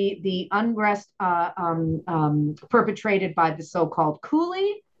either be the unrest perpetrated by the so-called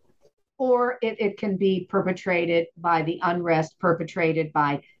coolie, or it can be perpetrated by the unrest perpetrated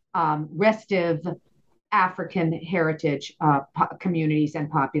by restive African heritage communities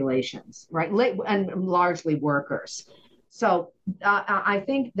and populations, right? And largely workers. So I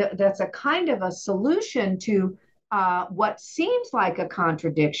think that's a kind of a solution to what seems like a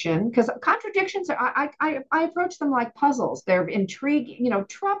contradiction, because contradictions are, I approach them like puzzles. They're intriguing,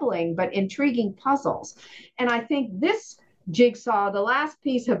 troubling, but intriguing puzzles. And I think this jigsaw, the last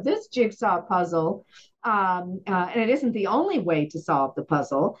piece of this jigsaw puzzle, and it isn't the only way to solve the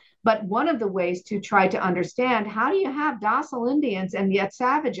puzzle, but one of the ways to try to understand how do you have docile Indians and yet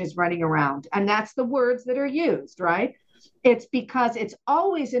savages running around? And that's the words that are used, right? It's because it's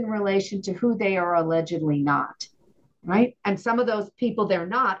always in relation to who they are allegedly not, right? And some of those people they're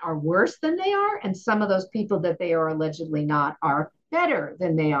not are worse than they are, and some of those people that they are allegedly not are better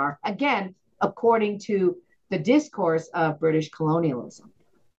than they are. Again, according to the discourse of British colonialism.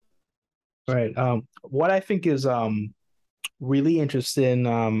 Right. What I think is really interesting,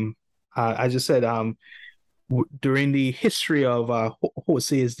 as you said, during the history of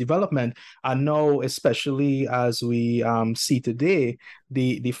Jose's development, I know, especially as we see today,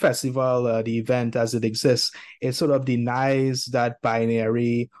 the festival, the event as it exists, it sort of denies that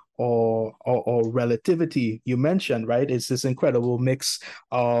binary or relativity you mentioned, right? It's this incredible mix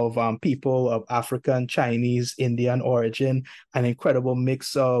of people of African, Chinese, Indian origin, an incredible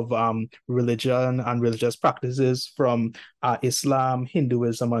mix of religion and religious practices from Islam,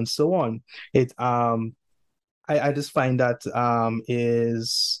 Hinduism, and so on. I just find that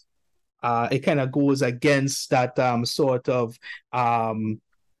it kind of goes against that sort of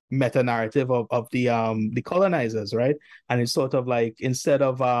meta narrative of the colonizers, right? And it's sort of like, instead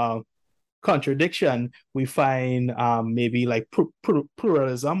of contradiction, we find maybe like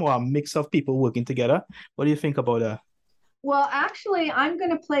pluralism or a mix of people working together. What do you think about that? Well, actually, I'm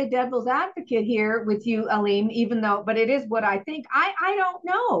going to play devil's advocate here with you, Aleem, but it is what I think. I don't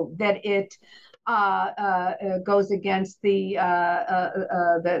know that it goes against the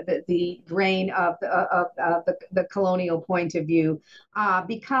grain of the colonial point of view,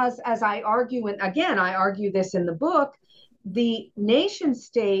 because, as I argue, and again I argue this in the book, the nation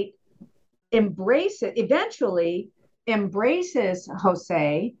state eventually embraces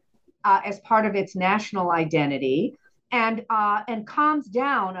Jose as part of its national identity, and calms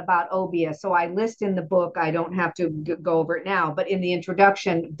down about Obeah. So I list in the book, I don't have to go over it now, but in the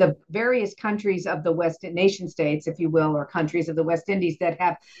introduction, the various countries of the West nation states, if you will, or countries of the West Indies that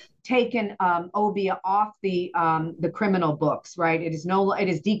have taken Obeah off the criminal books, right? It is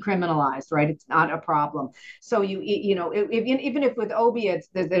decriminalized, right? It's not a problem. So even if with Obeah,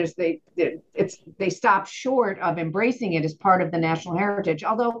 they stop short of embracing it as part of the national heritage.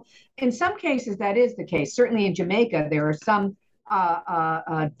 Although in some cases that is the case. Certainly in Jamaica, there are some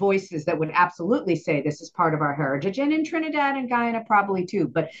voices that would absolutely say this is part of our heritage, and in Trinidad and Guyana probably too,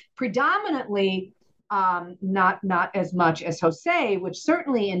 but predominantly not as much as Jose, which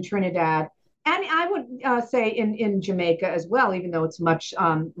certainly in Trinidad, and I would say in Jamaica as well, even though it's much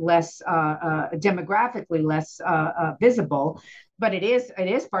less demographically less visible, but it is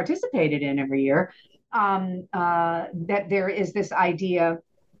participated in every year. That there is this idea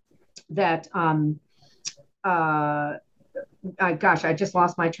that gosh, I just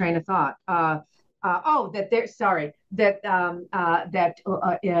lost my train of thought.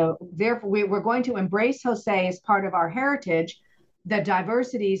 Therefore we're going to embrace Jose as part of our heritage. The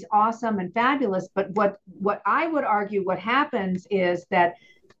diversity is awesome and fabulous, but what I would argue what happens is that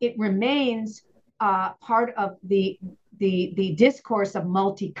it remains part of the discourse of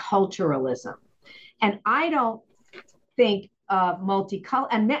multiculturalism, and I don't think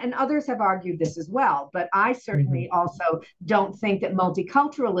and others have argued this as well, but I certainly also don't think that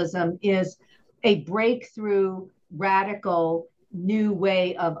multiculturalism is a breakthrough, radical, new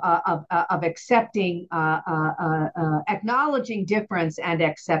way of accepting, acknowledging difference and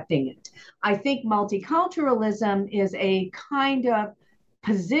accepting it. I think multiculturalism is a kind of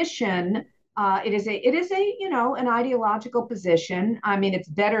position. It is a an ideological position. I mean, it's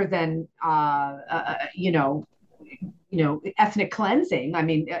better than ethnic cleansing. I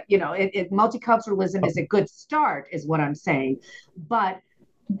mean, multiculturalism is a good start, is what I'm saying. But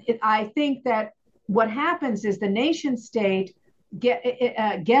I think that what happens is the nation state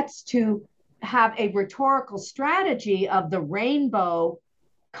gets to have a rhetorical strategy of the rainbow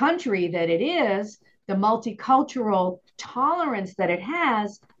country that it is, the multicultural tolerance that it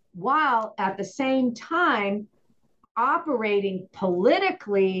has, while at the same time operating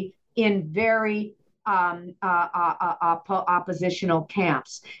politically in very oppositional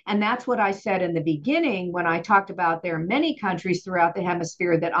camps. And that's what I said in the beginning when I talked about there are many countries throughout the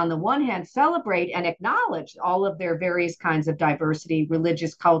hemisphere that on the one hand celebrate and acknowledge all of their various kinds of diversity,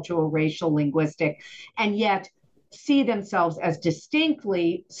 religious, cultural, racial, linguistic, and yet see themselves as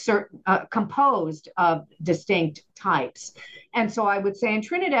distinctly composed of distinct types. And so I would say in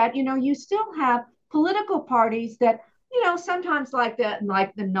Trinidad, you still have political parties that, sometimes like the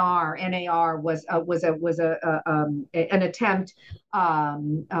NAR was an attempt at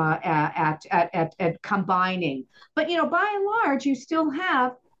combining. But by and large, you still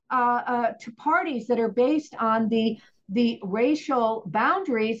have to parties that are based on the racial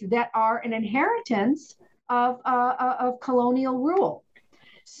boundaries that are an inheritance of colonial rule.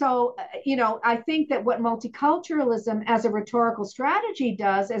 So, I think that what multiculturalism as a rhetorical strategy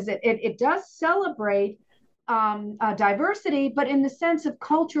does is it does celebrate diversity, but in the sense of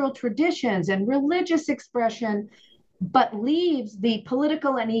cultural traditions and religious expression, but leaves the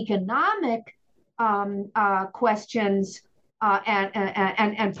political and economic questions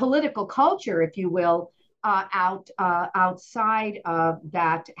and political culture, if you will, outside of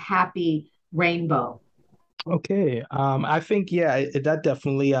that happy rainbow. Okay. I think that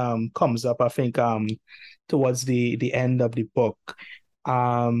definitely comes up. I think towards the end of the book.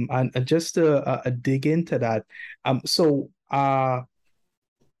 And just to dig into that. So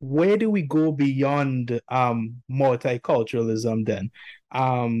where do we go beyond multiculturalism then?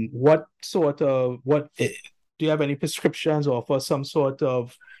 Do you have any prescriptions or for some sort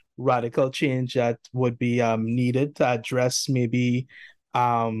of radical change that would be needed to address maybe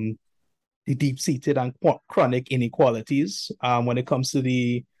the deep-seated and chronic inequalities when it comes to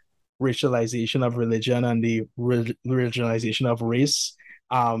the racialization of religion and the regionalization of race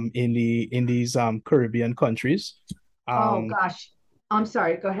in these Caribbean countries? Oh gosh, I'm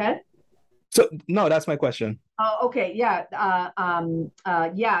sorry. Go ahead. So no, that's my question. Oh, okay. Yeah.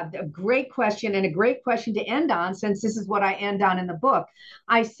 Yeah. A great question, and a great question to end on, since this is what I end on in the book.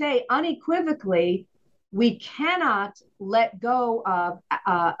 I say unequivocally, we cannot let go of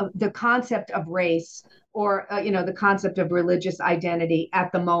the concept of race or the concept of religious identity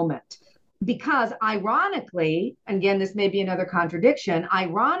at the moment, because ironically, again, this may be another contradiction.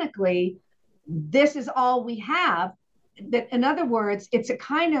 Ironically, this is all we have. That, in other words, it's a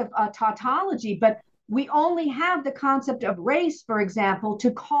kind of a tautology, but we only have the concept of race, for example, to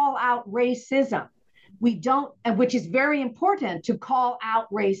call out racism. We don't, which is very important, to call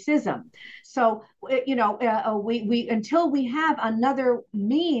out racism. So, we until we have another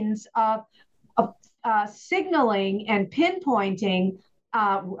means of signaling and pinpointing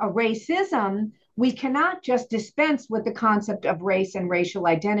racism, we cannot just dispense with the concept of race and racial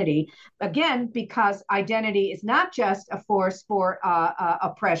identity. Again, because identity is not just a force for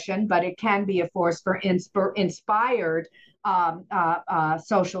oppression, but it can be a force for inspired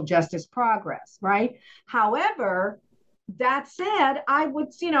social justice progress, right? However, that said, I would,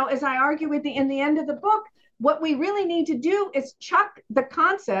 as I argue in the end of the book, what we really need to do is chuck the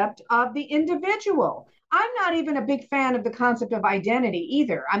concept of the individual. I'm not even a big fan of the concept of identity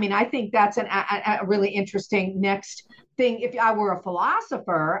either. I mean, I think that's a really interesting next thing. If I were a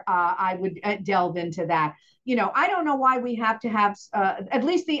philosopher, I would delve into that. I don't know why we have to have at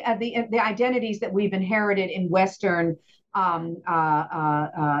least the identities that we've inherited in Western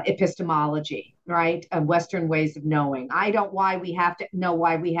epistemology, right? Western ways of knowing. I don't why we have to know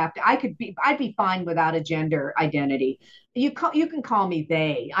why we have to. I'd be fine without a gender identity. You can call me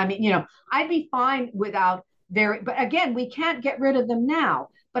they. I mean, I'd be fine without but again, we can't get rid of them now.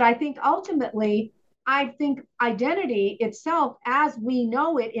 But I think ultimately, identity itself, as we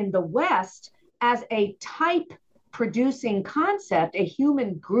know it in the West, as a type producing concept, a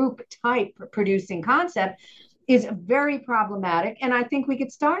human group type producing concept, is very problematic. And I think we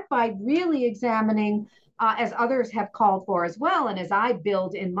could start by really examining, as others have called for as well, and as I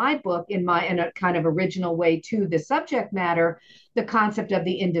build in my book in a kind of original way to the subject matter, the concept of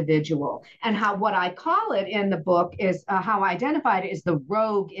the individual. And what I call it in the book is how I identified it is the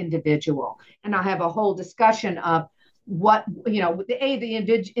rogue individual. And I have a whole discussion of what,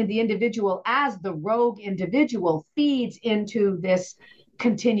 the individual as the rogue individual feeds into this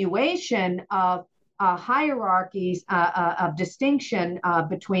continuation of hierarchies of distinction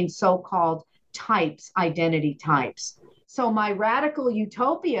between so-called types, identity types. So my radical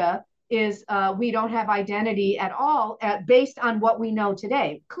utopia is we don't have identity at all based on what we know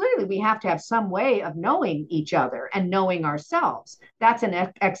today. Clearly, we have to have some way of knowing each other and knowing ourselves. That's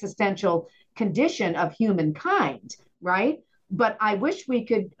an existential condition of humankind, right? But I wish we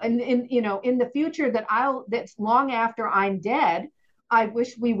could, in the future that's long after I'm dead, I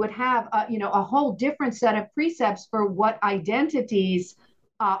wish we would have, a whole different set of precepts for what identities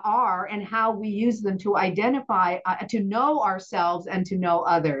are and how we use them to identify, to know ourselves and to know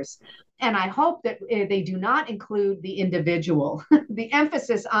others. And I hope that they do not include the individual. The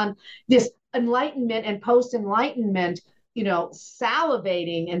emphasis on this enlightenment and post-enlightenment,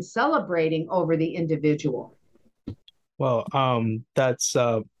 salivating and celebrating over the individual. Well, that's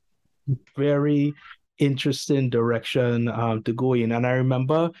very interesting direction to go in. And I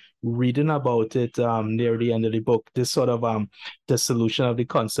remember reading about it near the end of the book, this sort of the solution of the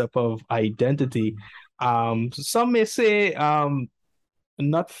concept of identity. Some may say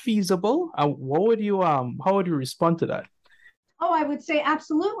not feasible. How would you respond to that? Oh, I would say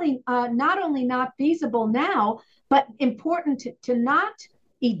absolutely. Not only not feasible now, but important to not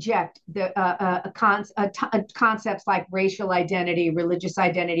eject the concepts like racial identity, religious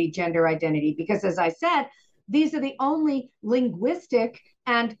identity, gender identity, because as I said, these are the only linguistic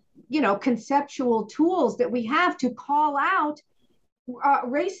and conceptual tools that we have to call out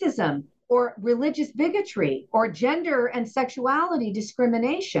racism or religious bigotry or gender and sexuality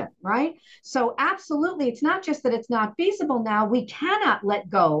discrimination, right? So absolutely, it's not just that it's not feasible now, we cannot let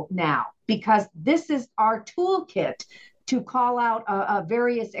go now because this is our toolkit to call out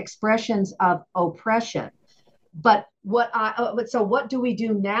various expressions of oppression. But so what do we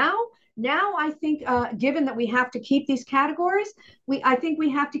do now? Now, I think, given that we have to keep these categories, I think we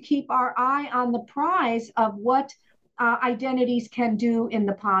have to keep our eye on the prize of what identities can do in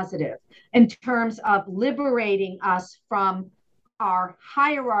the positive in terms of liberating us from our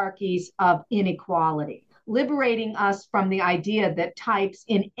hierarchies of inequality, liberating us from the idea that types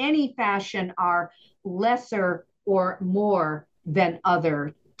in any fashion are lesser or more than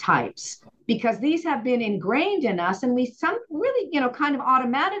other types, because these have been ingrained in us and we really kind of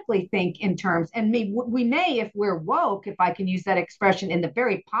automatically think in terms, and we may, if we're woke, if I can use that expression in the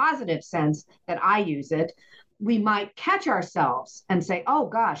very positive sense that I use it, we might catch ourselves and say, oh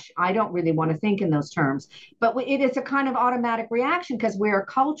gosh, I don't really want to think in those terms. But it is a kind of automatic reaction because we're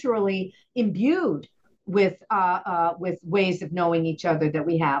culturally imbued with ways of knowing each other that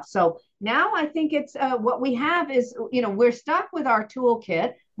we have. So now I think it's what we have is, we're stuck with our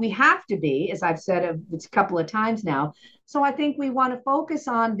toolkit. We have to be, as I've said a couple of times now. So I think we want to focus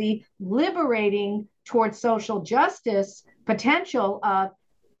on the liberating towards social justice potential of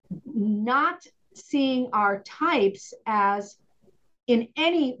not seeing our types as in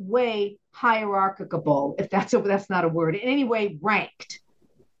any way hierarchical, if that's not a word, in any way ranked,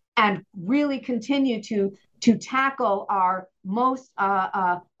 and really continue to tackle our most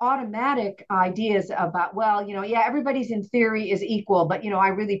automatic ideas about, well, everybody's in theory is equal, but I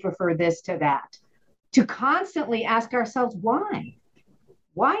really prefer this to that. To constantly ask ourselves, why?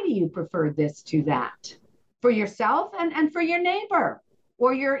 Why do you prefer this to that? For yourself and for your neighbor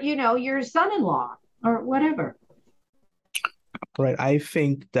or your son-in-law or whatever. Right. I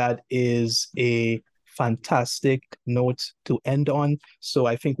think that is a fantastic note to end on. So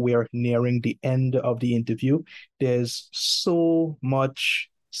I think we are nearing the end of the interview. There's so much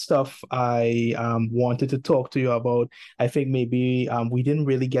stuff I wanted to talk to you about. I think maybe we didn't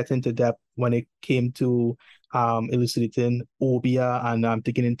really get into depth when it came to elucidating Obeah and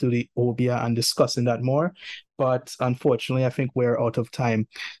digging into the Obeah and discussing that more. But unfortunately, I think we're out of time.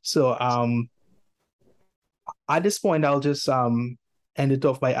 So at this point, I'll just end it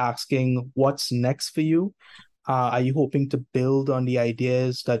off by asking, what's next for you? Are you hoping to build on the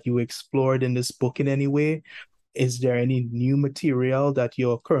ideas that you explored in this book in any way? Is there any new material that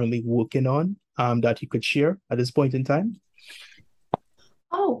you're currently working on that you could share at this point in time?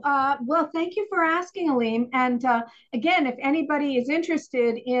 Oh, well, thank you for asking, Aleem. And again, if anybody is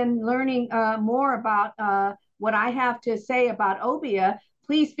interested in learning more about what I have to say about Obeah,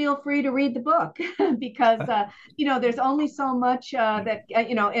 please feel free to read the book because there's only so much that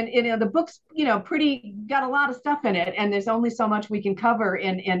and the book's pretty got a lot of stuff in it, and there's only so much we can cover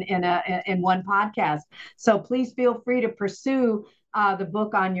in one podcast. So please feel free to pursue the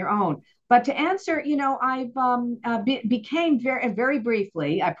book on your own. But to answer, I've became very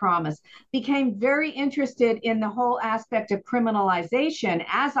briefly, I promise, became very interested in the whole aspect of criminalization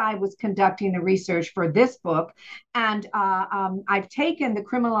as I was conducting the research for this book. And I've taken the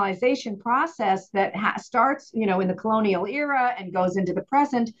criminalization process that starts, in the colonial era and goes into the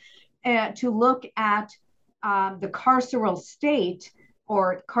present to look at the carceral state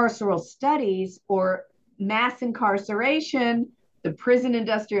or carceral studies or mass incarceration, the prison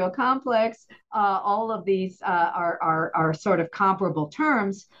industrial complex, all of these are sort of comparable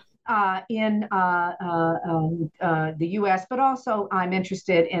terms in the US, but also I'm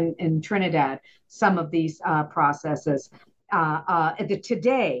interested in Trinidad, some of these processes.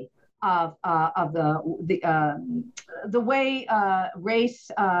 Today of the way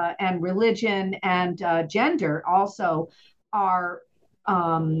race and religion and gender also are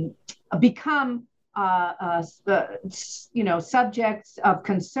become subjects of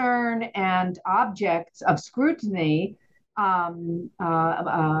concern and objects of scrutiny under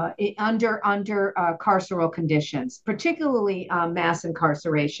carceral conditions, particularly mass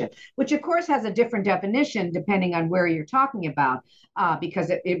incarceration, which of course has a different definition depending on where you're talking about, because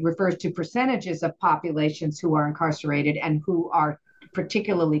it refers to percentages of populations who are incarcerated and who are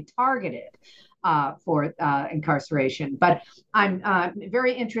particularly targeted for incarceration. But I'm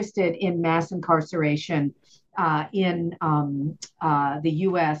very interested in mass incarceration in the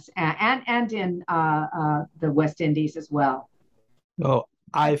U.S. and in the West Indies as well. Oh,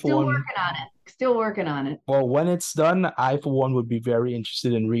 I for Still one, working on it. Still working on it. well, when it's done, I for one would be very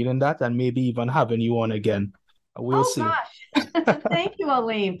interested in reading that and maybe even having you on again. We'll see. Gosh. Thank you,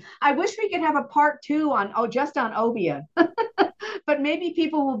 Aleem. I wish we could have a part 2 on just on Obeah. But maybe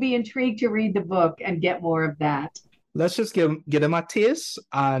people will be intrigued to read the book and get more of that. Let's just get them a taste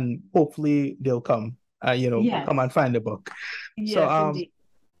and hopefully they'll come, Yes. come and find the book. Yes, So, indeed.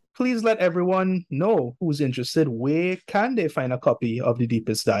 please let everyone know who's interested. Where can they find a copy of The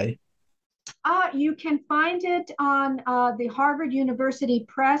Deepest Dye? You can find it on the Harvard University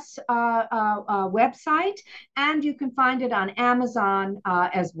Press website, and you can find it on Amazon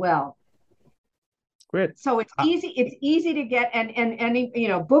as well. Great. So it's easy. It's easy to get, and any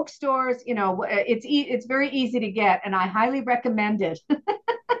bookstores. It's very easy to get, and I highly recommend it.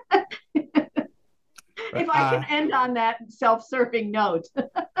 If I can end on that self-serving note.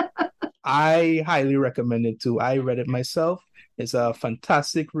 I highly recommend it too. I read it myself. It's a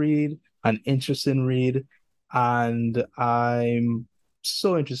fantastic read, an interesting read, and I'm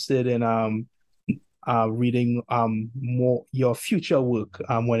so interested in reading more your future work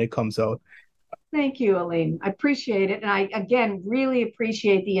when it comes out. Thank you, Aleem. I appreciate it. And I, again, really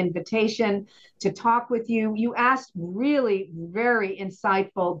appreciate the invitation to talk with you. You asked really very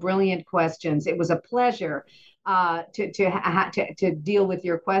insightful, brilliant questions. It was a pleasure to deal with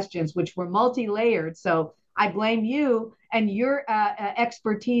your questions, which were multi-layered. So I blame you and your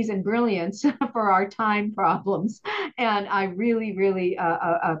expertise and brilliance for our time problems. And I really, really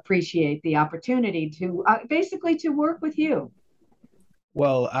appreciate the opportunity to basically to work with you.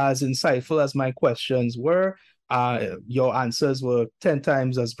 Well, as insightful as my questions were, your answers were 10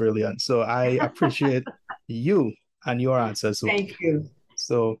 times as brilliant. So I appreciate you and your answers. Thank you.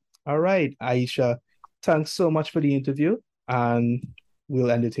 So, all right, Aisha, thanks so much for the interview, and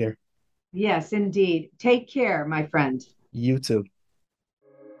we'll end it here. Yes, indeed. Take care, my friend. You too.